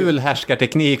 och ful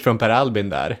härskarteknik från Per Albin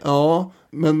där. Ja,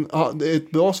 men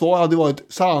ett bra svar hade varit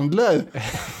Sandler.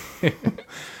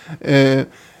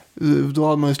 Då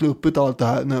hade man ju sluppit allt det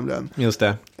här nämligen. Just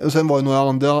det. Och sen var det några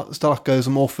andra stackare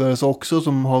som offrades också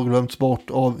som har glömts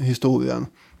bort av historien.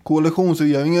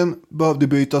 Koalitionsregeringen behövde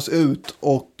bytas ut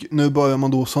och nu börjar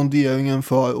man då sonderingen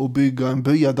för att bygga en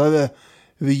bredare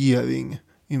regering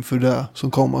inför det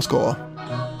som komma ska.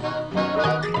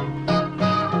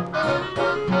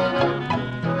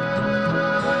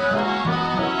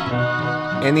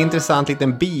 En intressant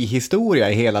liten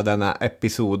bihistoria i hela denna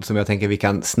episod som jag tänker vi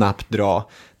kan snabbt dra,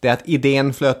 det är att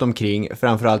idén flöt omkring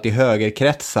framförallt i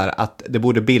högerkretsar att det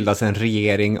borde bildas en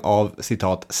regering av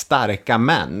citat starka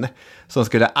män som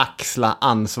skulle axla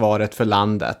ansvaret för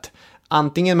landet.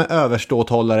 Antingen med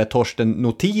överståthållare Torsten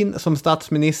Nothin som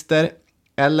statsminister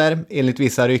eller enligt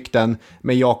vissa rykten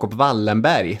med Jacob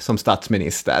Wallenberg som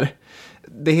statsminister.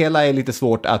 Det hela är lite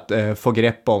svårt att få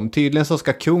grepp om. Tydligen så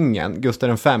ska kungen,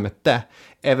 Gustav V,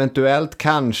 eventuellt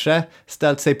kanske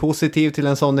ställt sig positiv till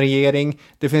en sån regering.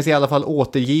 Det finns i alla fall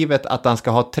återgivet att han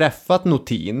ska ha träffat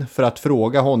Nothin för att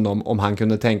fråga honom om han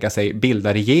kunde tänka sig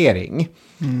bilda regering.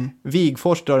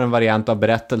 Wigforss drar en variant av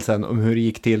berättelsen om hur det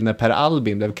gick till när Per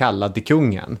Albin blev kallad till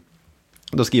kungen.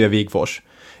 Då skriver Wigforss: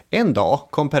 en dag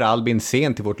kom Per Albin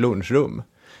sent till vårt lunchrum.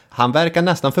 Han verkar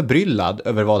nästan förbryllad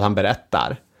över vad han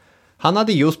berättar. Han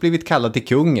hade just blivit kallad till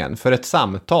kungen för ett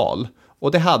samtal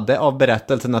och det hade av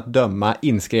berättelsen att döma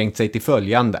inskränkt sig till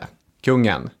följande.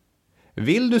 Kungen: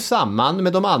 vill du samman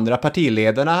med de andra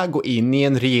partiledarna gå in i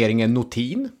en regeringen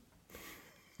Nothin?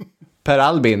 Per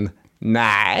Albin: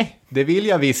 nej, det vill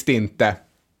jag visst inte.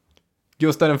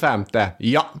 Gustav V: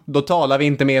 ja, då talar vi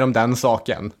inte mer om den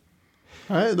saken.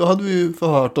 Nej, då hade vi ju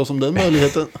förhört oss om den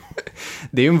möjligheten.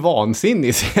 Det är ju en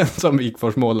vansinnig scen som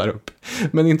Wigforss målar upp.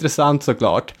 Men intressant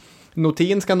såklart.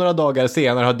 Nothin ska några dagar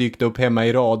senare ha dykt upp hemma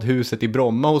i radhuset i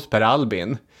Bromma hos Per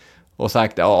Albin. Och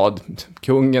sagt, ja,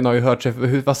 kungen har ju hört sig,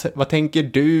 vad tänker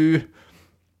du?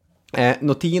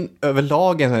 Nothin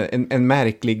överlag en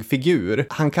märklig figur.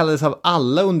 Han kallades av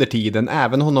alla under tiden,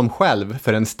 även honom själv,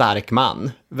 för en stark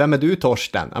man. Vem är du,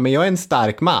 Torsten? Ja, men jag är en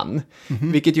stark man.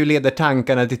 Vilket ju leder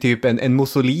tankarna till typ en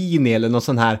Mussolini eller någon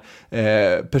sån här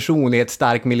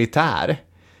personlighetsstark militär.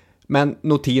 Men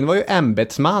Nothin var ju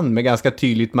ämbetsman med ganska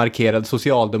tydligt markerad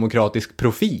socialdemokratisk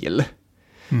profil.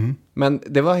 Men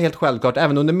det var helt självklart,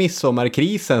 även under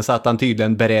midsommarkrisen så att han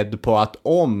tydligen beredd på att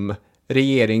om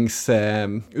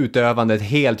regeringsutövandet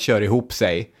helt kör ihop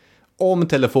sig, om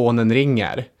telefonen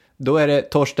ringer, då är det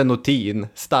Torsten Nothin,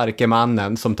 starke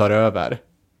mannen, som tar över.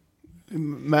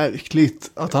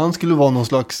 Märkligt att han skulle vara någon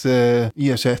slags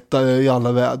ersättare i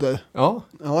alla väder. Ja.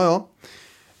 Ja.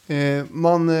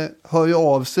 Man hör ju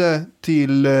av sig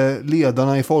till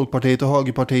ledarna i Folkpartiet och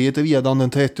Högerpartiet redan den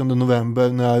 30 november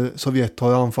när Sovjet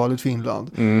har anfallit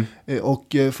Finland.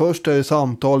 Och först är det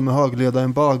samtal med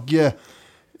högerledaren Bagge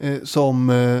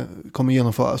som kommer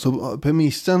genomföras. Så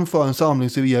premissen för en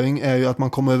samlingsregering är ju att man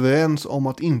kommer överens om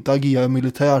att inte agera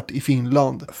militärt i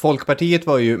Finland. Folkpartiet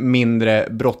var ju mindre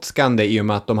brådskande i och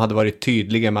med att de hade varit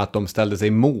tydliga med att de ställde sig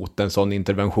mot en sån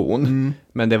intervention.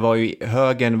 Men det var ju,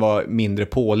 högern var mindre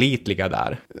pålitliga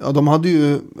där. Ja, de hade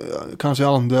ju kanske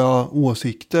andra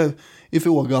åsikter i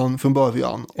frågan från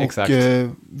början. Exakt. Och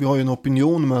vi har ju en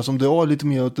opinion med som drar lite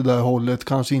mer åt det där hållet.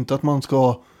 Kanske inte att man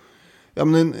ska... Ja,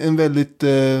 men en väldigt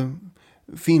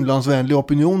finlandsvänlig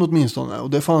opinion åtminstone. Och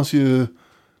det fanns ju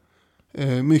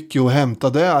mycket att hämta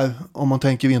där om man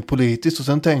tänker rent politiskt. Och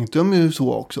sen tänkte de ju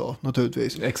så också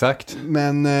naturligtvis. Exakt.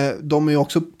 Men de är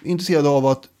också intresserade av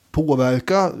att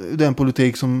påverka den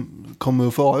politik som kommer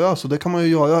att föras. Och det kan man ju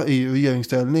göra i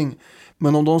regeringsställning.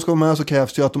 Men om de ska vara med så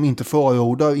krävs det ju att de inte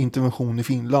förordar intervention i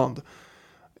Finland.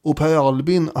 Och Per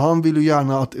Albin, han vill ju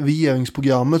gärna att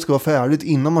regeringsprogrammet ska vara färdigt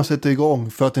innan man sätter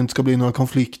igång för att det inte ska bli några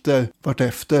konflikter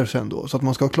vartefter sen då. Så att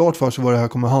man ska ha klart för sig vad det här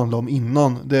kommer handla om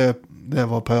innan. Det det är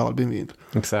vad Per Albin vill.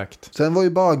 Exakt. Sen var ju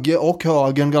Bagge och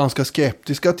högern ganska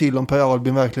skeptiska till om Per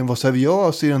Albin verkligen var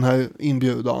seriös i den här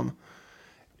inbjudan.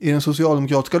 I den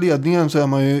socialdemokratiska ledningen så är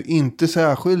man ju inte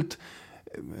särskilt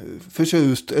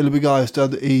förtjust eller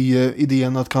begeistrad i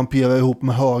idén att kampera ihop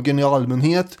med högern i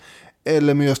allmänhet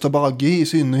eller med Gösta Bagge i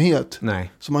synnerhet.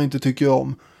 Nej. Som man inte tycker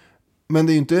om. Men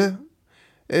det är inte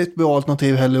ett bra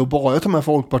alternativ heller att bara ta med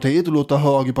Folkpartiet och låta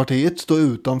högerpartiet stå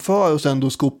utanför och sen då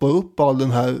skopa upp all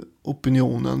den här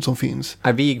opinionen som finns.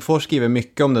 Wigforss skriver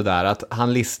mycket om det där, att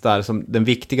han listar som den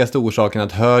viktigaste orsaken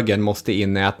att högern måste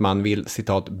in är att man vill,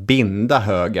 citat, binda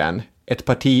högern. Ett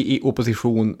parti i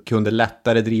opposition kunde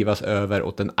lättare drivas över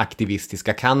åt den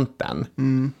aktivistiska kanten.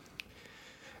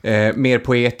 Mer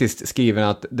poetiskt skriver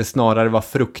han att det snarare var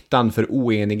fruktan för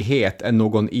oenighet än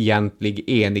någon egentlig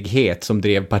enighet som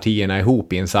drev partierna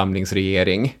ihop i en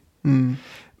samlingsregering.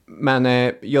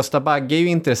 Men Gösta Bagge är ju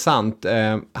intressant.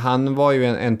 Han var ju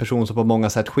en person som på många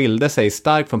sätt skilde sig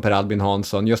starkt från Per Albin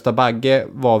Hansson. Gösta Bagge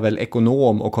var väl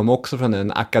ekonom och kom också från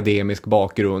en akademisk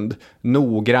bakgrund.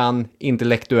 Noggrann,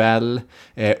 intellektuell,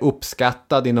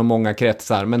 uppskattad inom många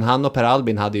kretsar. Men han och Per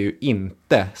Albin hade ju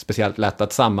inte speciellt lätt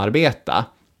att samarbeta.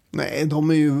 Nej, de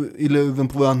är ju i luven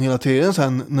på varandra hela tiden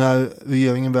sen när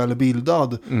regeringen väl är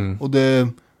bildad. Och det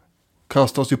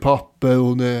kastas ju papper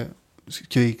och det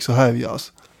skriks och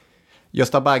härjas.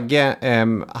 Gösta Bagge,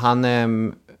 han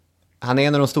är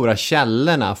en av de stora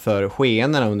källorna för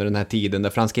skenorna under den här tiden.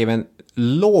 Därför han skrev en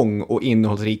lång och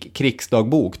innehållsrik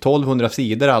krigsdagbok, 1200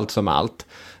 sidor allt som allt.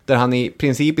 Där han i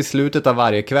princip i slutet av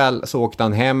varje kväll så åkte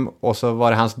han hem och så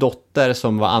var det hans dotter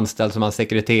som var anställd som hans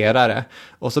sekreterare.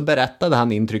 Och så berättade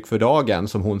han intryck för dagen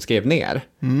som hon skrev ner.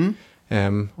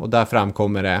 Och där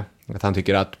framkommer det att han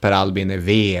tycker att Per Albin är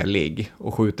velig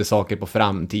och skjuter saker på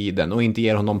framtiden och inte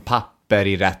ger honom papper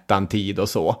i rättan tid och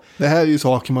så. Det här är ju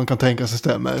saker man kan tänka sig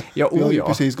stämmer. Ja, Vi har ju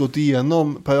precis gått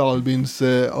igenom Per Albins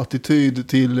attityd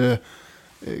till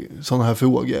sådana här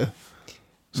frågor.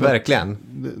 Så verkligen.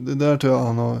 Det där tror jag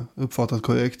han har uppfattat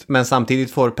korrekt. Men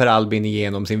samtidigt får Per Albin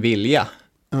igenom sin vilja.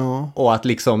 Ja. Och att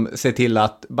liksom se till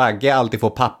att Bagge alltid får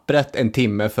pappret en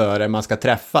timme före man ska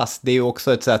träffas. Det är ju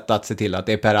också ett sätt att se till att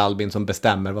det är Per Albin som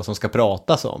bestämmer vad som ska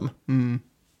pratas om.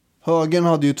 Högern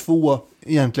hade ju 2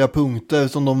 egentliga punkter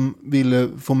som de ville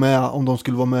få med om de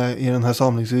skulle vara med i den här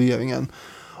samlingsregeringen.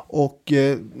 Och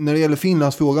när det gäller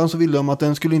Finlandsfrågan så ville de att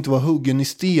den skulle inte vara huggen i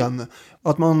sten.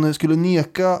 Att man skulle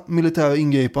neka militära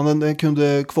ingripanden, den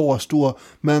kunde kvarstå.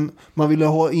 Men man ville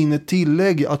ha in ett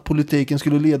tillägg att politiken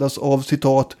skulle ledas av,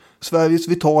 citat, Sveriges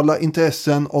vitala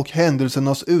intressen och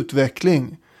händelsernas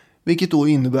utveckling. Vilket då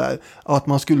innebär att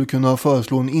man skulle kunna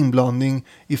föreslå en inblandning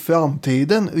i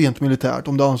framtiden rent militärt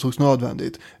om det ansågs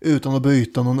nödvändigt. Utan att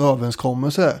bryta någon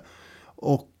överenskommelse.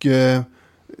 Och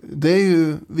det är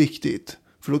ju viktigt.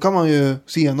 För då kan man ju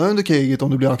senare under kriget,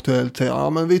 om det blir aktuellt, säga ja,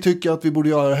 men vi tycker att vi borde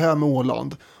göra det här med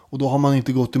Åland. Och då har man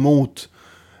inte gått emot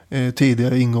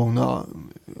tidigare ingångna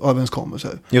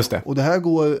överenskommelser. Just det. Och det här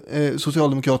går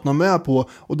Socialdemokraterna med på.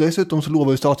 Och dessutom så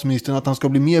lovar ju statsministern att han ska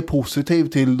bli mer positiv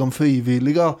till de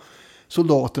frivilliga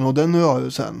soldaterna och den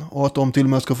rörelsen. Och att de till och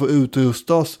med ska få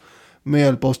utrustas med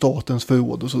hjälp av statens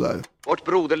förråd och sådär. Vårt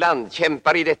broderland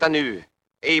kämpar i detta nu,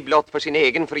 ej blott för sin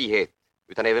egen frihet,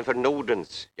 utan även för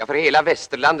Nordens, ja för hela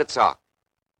västerlandets sak.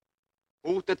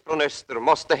 Hotet från öster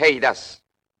måste hejdas.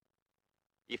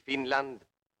 I Finland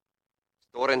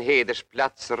står en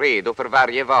hedersplats redo för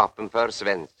varje vapenför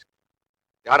svensk.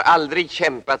 Det har aldrig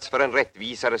kämpats för en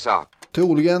rättvisare sak.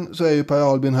 Troligen så är ju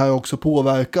Per Albin här också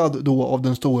påverkad då av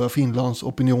den stora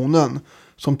Finlandsopinionen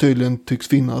som tydligen tycks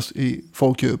finnas i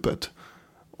folkdjupet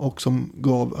och som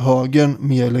gav högern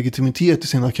mer legitimitet i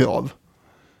sina krav.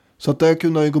 Så att det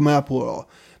kunde jag ju gå med på då.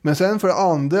 Men sen för det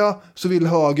andra så vill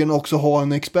högern också ha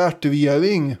en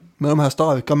expertregering med de här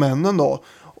starka männen då.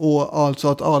 Och alltså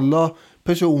att alla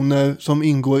personer som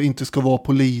ingår inte ska vara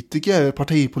politiker,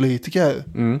 partipolitiker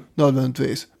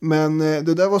nödvändigtvis. Men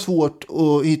det där var svårt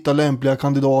att hitta lämpliga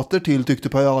kandidater till, tyckte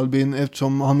Per Albin,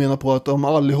 eftersom han menar på att de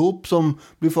allihop som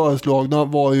blir föreslagna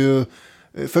var ju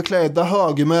förklädda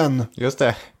högermän. Just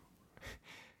det.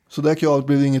 Så det kravet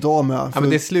blev inget av med. Ja, men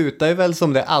det slutar ju väl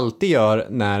som det alltid gör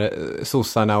när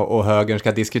sossarna och högern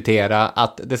ska diskutera,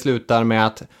 att det slutar med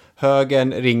att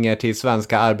högern ringer till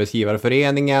Svenska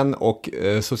arbetsgivarföreningen och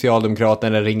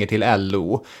Socialdemokraterna ringer till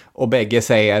LO och bägge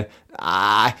säger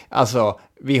nej, alltså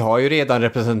vi har ju redan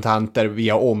representanter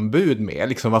via ombud med,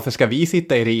 liksom, varför ska vi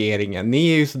sitta i regeringen?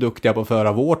 Ni är ju så duktiga på att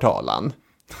föra vår talan.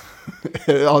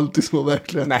 Är det alltid så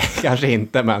verkligen? Nej, kanske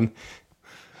inte, men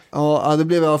ja, det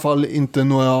blev i alla fall inte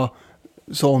några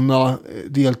sådana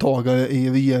deltagare i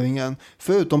regeringen.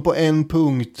 Förutom på en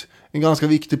punkt, en ganska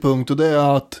viktig punkt, och det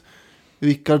är att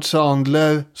Rickard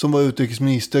Sandler som var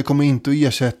utrikesminister kommer inte att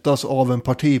ersättas av en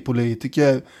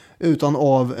partipolitiker utan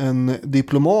av en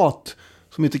diplomat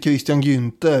som heter Christian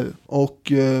Günther.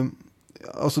 Och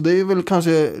alltså det är väl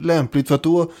kanske lämpligt för att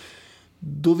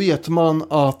då vet man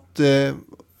att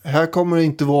här kommer det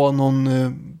inte vara någon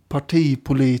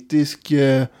partipolitisk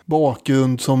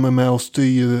bakgrund som är med och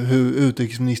styr hur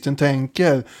utrikesministern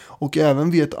tänker. Och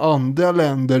även vet andra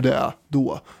länder det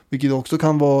då. Vilket också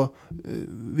kan vara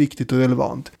viktigt och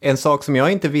relevant. En sak som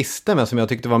jag inte visste men som jag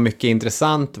tyckte var mycket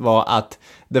intressant var att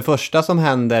det första som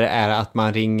händer är att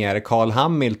man ringer Carl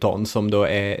Hamilton som då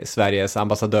är Sveriges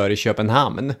ambassadör i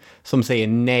Köpenhamn som säger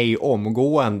nej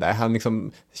omgående. Han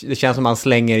liksom, det känns som man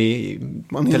slänger i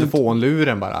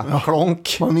telefonluren bara. Ja,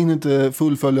 klonk. Man hinner inte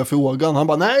fullfölja frågan. Han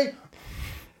bara nej!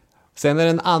 Sen är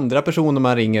den andra personen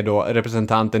man ringer då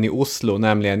representanten i Oslo,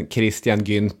 nämligen Christian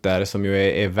Günther som ju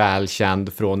är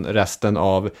välkänd från resten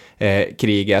av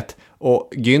kriget.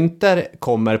 Och Günther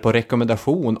kommer på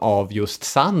rekommendation av just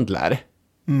Sandler.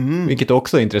 Vilket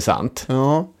också är intressant.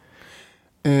 Ja.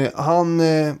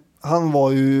 Han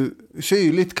var ju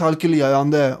kyligt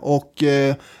kalkylerande och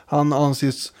han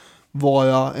anses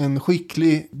vara en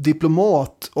skicklig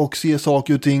diplomat och se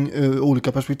saker och ting ur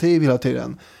olika perspektiv hela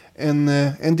tiden.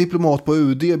 En diplomat på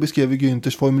UD beskrev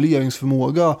Günthers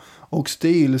formuleringsförmåga och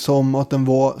stil som att den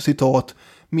var, citat,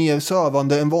 mer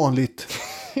sövande än vanligt.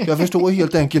 Jag förstår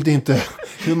helt enkelt inte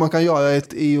hur man kan göra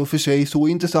ett i och för sig så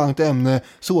intressant ämne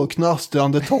så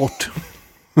knastrande torrt.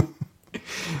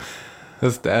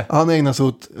 Just det. Han ägnar sig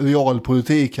åt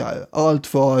realpolitik här. Allt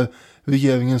för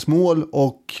regeringens mål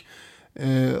och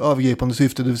övergripande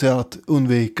syfte, det vill säga att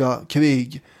undvika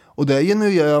krig. Och det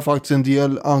genererar faktiskt en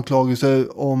del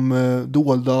anklagelser om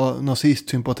dolda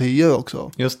nazistsympatier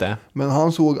också. Just det. Men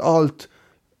han såg allt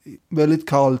väldigt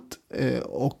kallt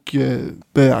och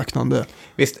beräknande.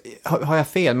 Visst, har jag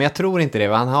fel? Men jag tror inte det.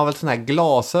 Han har väl såna här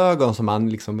glasögon som han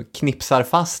liksom knipsar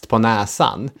fast på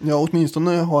näsan. Ja,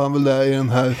 åtminstone har han väl det i den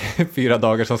här 4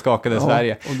 dagar som skakade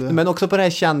Sverige. Men också på det här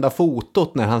kända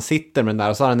fotot när han sitter med den där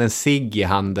och så har han en cigg i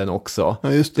handen också.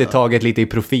 Ja, just det. Det är taget lite i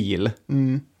profil.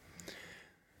 Mm.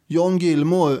 John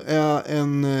Gilmore är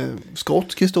en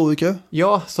skotsk historiker.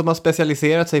 Ja, som har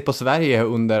specialiserat sig på Sverige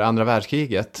under andra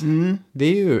världskriget. Det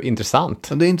är ju intressant.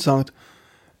 Ja, det är intressant.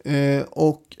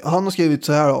 Och han har skrivit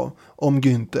så här om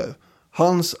Günther.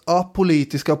 Hans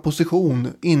apolitiska position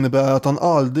innebär att han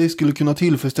aldrig skulle kunna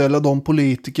tillfredsställa de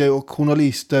politiker och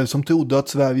journalister som trodde att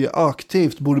Sverige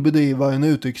aktivt borde bedriva en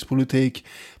utrikespolitik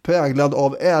präglad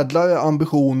av ädlare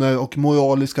ambitioner och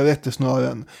moraliska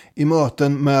rättesnören i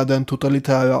möten med den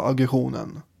totalitära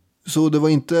aggressionen. Så det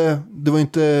var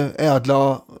inte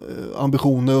ädla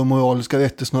ambitioner och moraliska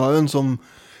rättesnören som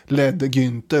ledde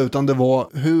Günther, utan det var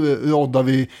hur råddar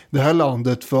vi det här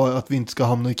landet för att vi inte ska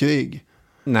hamna i krig.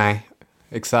 Nej,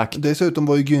 exakt. Dessutom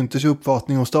var ju Günthers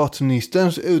uppfattning om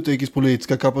statsministerns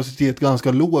utrikespolitiska kapacitet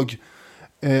ganska låg.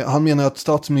 Han menar att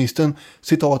statsministern,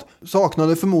 citat,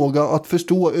 saknade förmåga att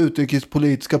förstå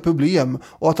utrikespolitiska problem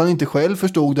och att han inte själv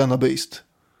förstod denna brist.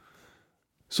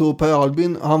 Så Per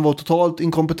Albin, han var totalt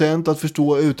inkompetent att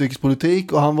förstå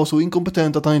utrikespolitik och han var så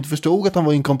inkompetent att han inte förstod att han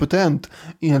var inkompetent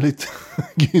enligt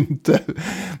Günther.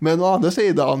 Men å andra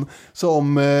sidan,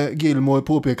 som Gilmore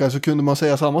påpekar, så kunde man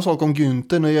säga samma sak om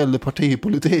Günther när det gällde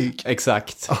partipolitik.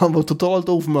 Exakt. Han var totalt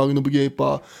oförmögen att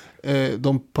begripa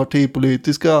de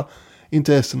partipolitiska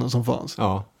intressena som fanns.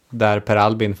 Ja, där Per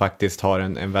Albin faktiskt har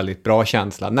en väldigt bra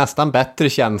känsla. Nästan bättre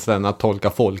känsla än att tolka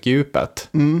folkdjupet.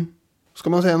 Ska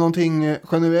man säga någonting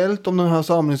generellt om den här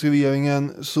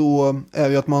samlingsregeringen så är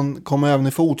det att man kommer även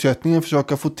i fortsättningen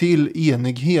försöka få till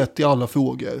enighet i alla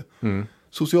frågor.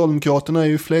 Socialdemokraterna är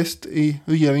ju flest i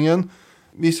regeringen.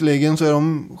 Visserligen så är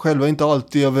de själva inte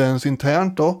alltid överens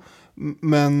internt då,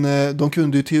 men de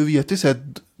kunde ju teoretiskt sett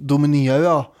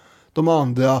dominera de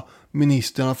andra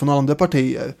ministrarna från andra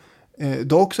partier.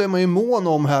 Dock så är man ju mån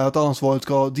om här att ansvaret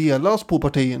ska delas på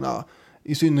partierna.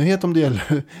 I synnerhet om det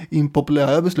gäller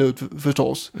impopulära beslut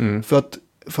förstås. För att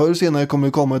förr eller senare kommer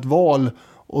det komma ett val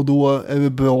och då är det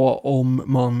bra om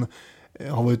man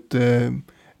har varit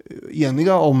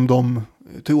eniga om de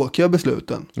tråkiga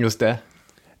besluten. Just det.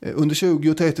 Under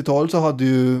 20- och 30-talet så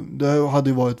hade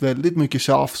det varit väldigt mycket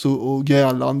tjafs och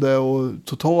grälande och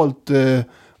totalt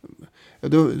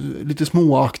lite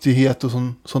småaktighet och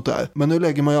sånt där. Men nu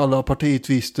lägger man ju alla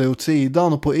partitvister åt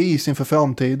sidan och på is inför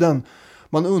framtiden.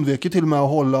 Man undviker till och med att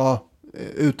hålla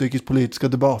utrikespolitiska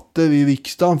debatter i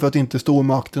riksdagen för att inte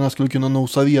stormakterna skulle kunna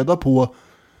nosa reda på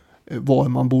var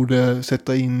man borde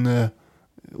sätta in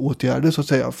åtgärder så att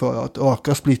säga för att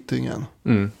öka splittringen.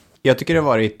 Jag tycker det har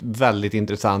varit väldigt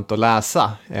intressant att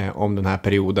läsa om den här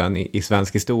perioden i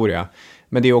svensk historia.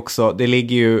 Men det är också, det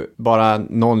ligger ju bara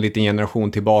någon liten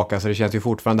generation tillbaka, så det känns ju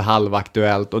fortfarande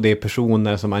halvaktuellt, och det är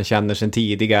personer som man känner sedan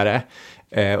tidigare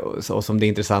och som det är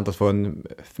intressant att få en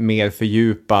mer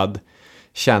fördjupad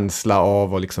känsla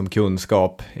av och liksom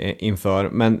kunskap inför.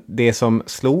 Men det som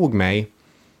slog mig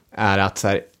är att så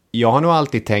här, jag har nog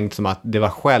alltid tänkt som att det var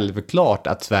självklart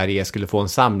att Sverige skulle få en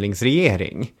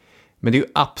samlingsregering. Men det är ju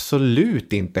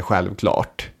absolut inte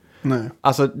självklart. Nej.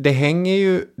 Alltså det hänger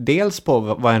ju dels på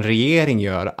vad en regering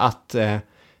gör. Att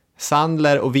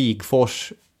Sandler och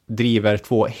Wigforss driver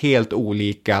 2 helt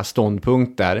olika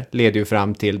ståndpunkter leder ju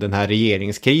fram till den här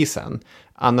regeringskrisen.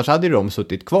 Annars hade de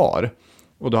suttit kvar.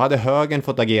 Och då hade högern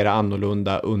fått agera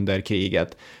annorlunda under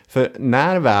kriget. För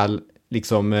när väl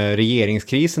liksom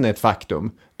regeringskrisen är ett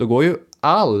faktum, då går ju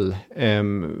all,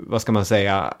 vad ska man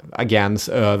säga, agens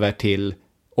över till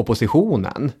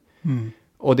oppositionen. Mm.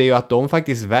 Och det är ju att de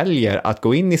faktiskt väljer att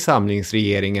gå in i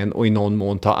samlingsregeringen och i någon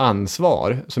mån ta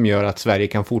ansvar som gör att Sverige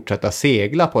kan fortsätta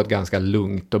segla på ett ganska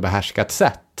lugnt och behärskat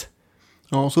sätt.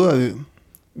 Ja, så är det ju.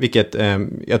 Vilket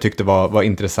jag tyckte var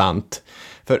intressant.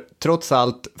 För trots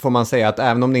allt får man säga att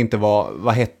även om det inte var,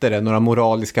 vad hette det, några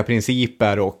moraliska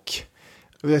principer och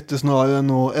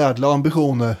snarare och ädla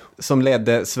ambitioner som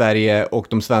ledde Sverige och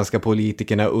de svenska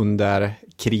politikerna under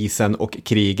krisen och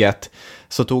kriget,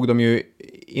 så tog de ju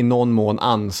i någon mån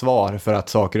ansvar för att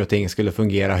saker och ting skulle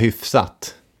fungera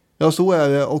hyfsat. Ja, så är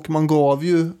det, och man gav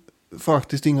ju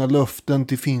faktiskt inga löften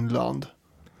till Finland.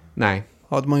 Nej.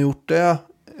 Hade man gjort det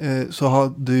så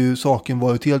hade ju saken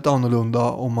varit helt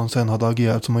annorlunda om man sen hade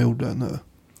agerat som man gjorde nu.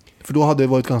 För då hade det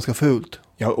varit ganska fult.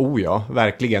 Ja,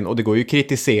 verkligen. Och det går ju att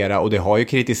kritisera, och det har ju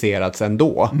kritiserats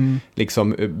ändå.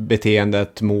 Liksom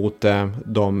beteendet mot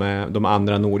de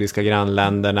andra nordiska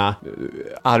grannländerna.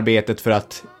 Arbetet för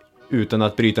att utan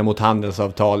att bryta mot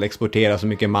handelsavtal exportera så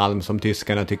mycket malm som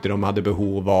tyskarna tyckte de hade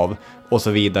behov av. Och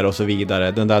så vidare och så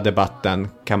vidare. Den där debatten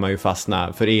kan man ju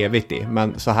fastna för evigt i.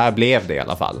 Men så här blev det i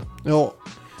alla fall. Ja,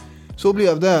 så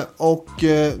blev det. Och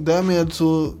därmed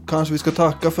så kanske vi ska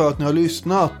tacka för att ni har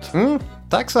lyssnat.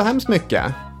 Tack så hemskt mycket.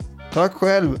 Tack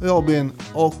själv, Robin.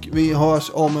 Och vi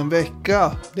hörs om en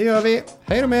vecka. Det gör vi.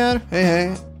 Hej då med er. Hej,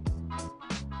 hej.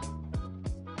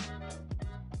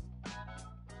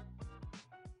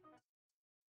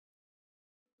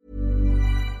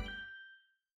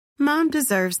 Mom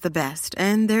deserves the best,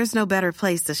 and there's no better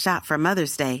place to shop for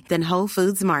Mother's Day than Whole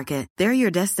Foods Market. They're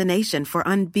your destination for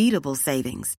unbeatable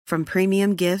savings, from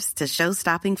premium gifts to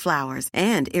show-stopping flowers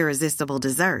and irresistible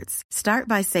desserts. Start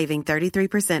by saving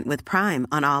 33% with Prime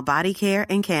on all body care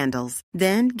and candles.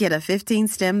 Then get a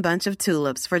 15-stem bunch of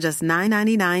tulips for just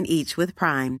 $9.99 each with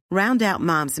Prime. Round out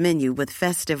Mom's menu with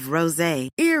festive rosé,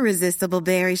 irresistible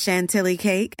berry chantilly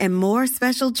cake, and more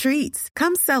special treats.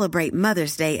 Come celebrate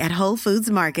Mother's Day at Whole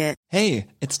Foods Market. Hey,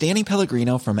 it's Danny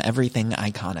Pellegrino from Everything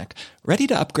Iconic. Ready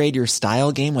to upgrade your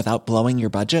style game without blowing your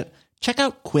budget? Check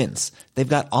out Quince.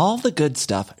 They've got all the good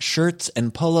stuff, shirts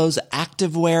and polos,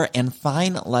 activewear, and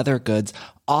fine leather goods,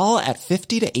 all at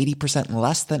 50 to 80%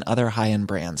 less than other high-end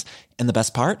brands. And the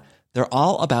best part? They're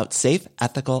all about safe,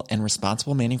 ethical, and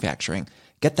responsible manufacturing.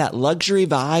 Get that luxury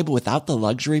vibe without the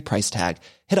luxury price tag.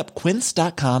 Hit up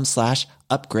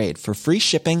quince.com/upgrade for free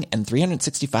shipping and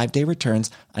 365-day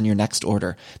returns on your next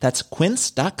order. That's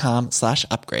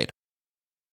quince.com/upgrade.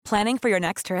 Planning for your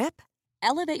next trip?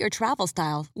 Elevate your travel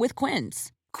style with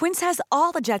Quince. Quince has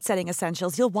all the jet-setting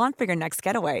essentials you'll want for your next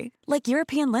getaway, like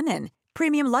European linen,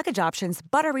 premium luggage options,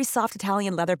 buttery soft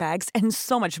Italian leather bags, and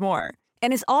so much more.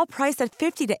 And is all priced at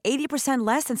 50 to 80%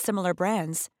 less than similar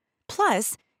brands.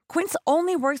 Plus, Quince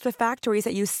only works with factories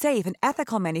that use safe and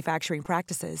ethical manufacturing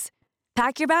practices.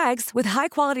 Pack your bags with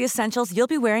high-quality essentials you'll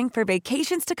be wearing for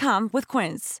vacations to come with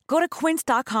Quince. Go to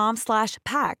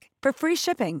quince.com/pack for free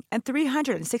shipping and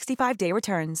 365-day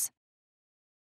returns.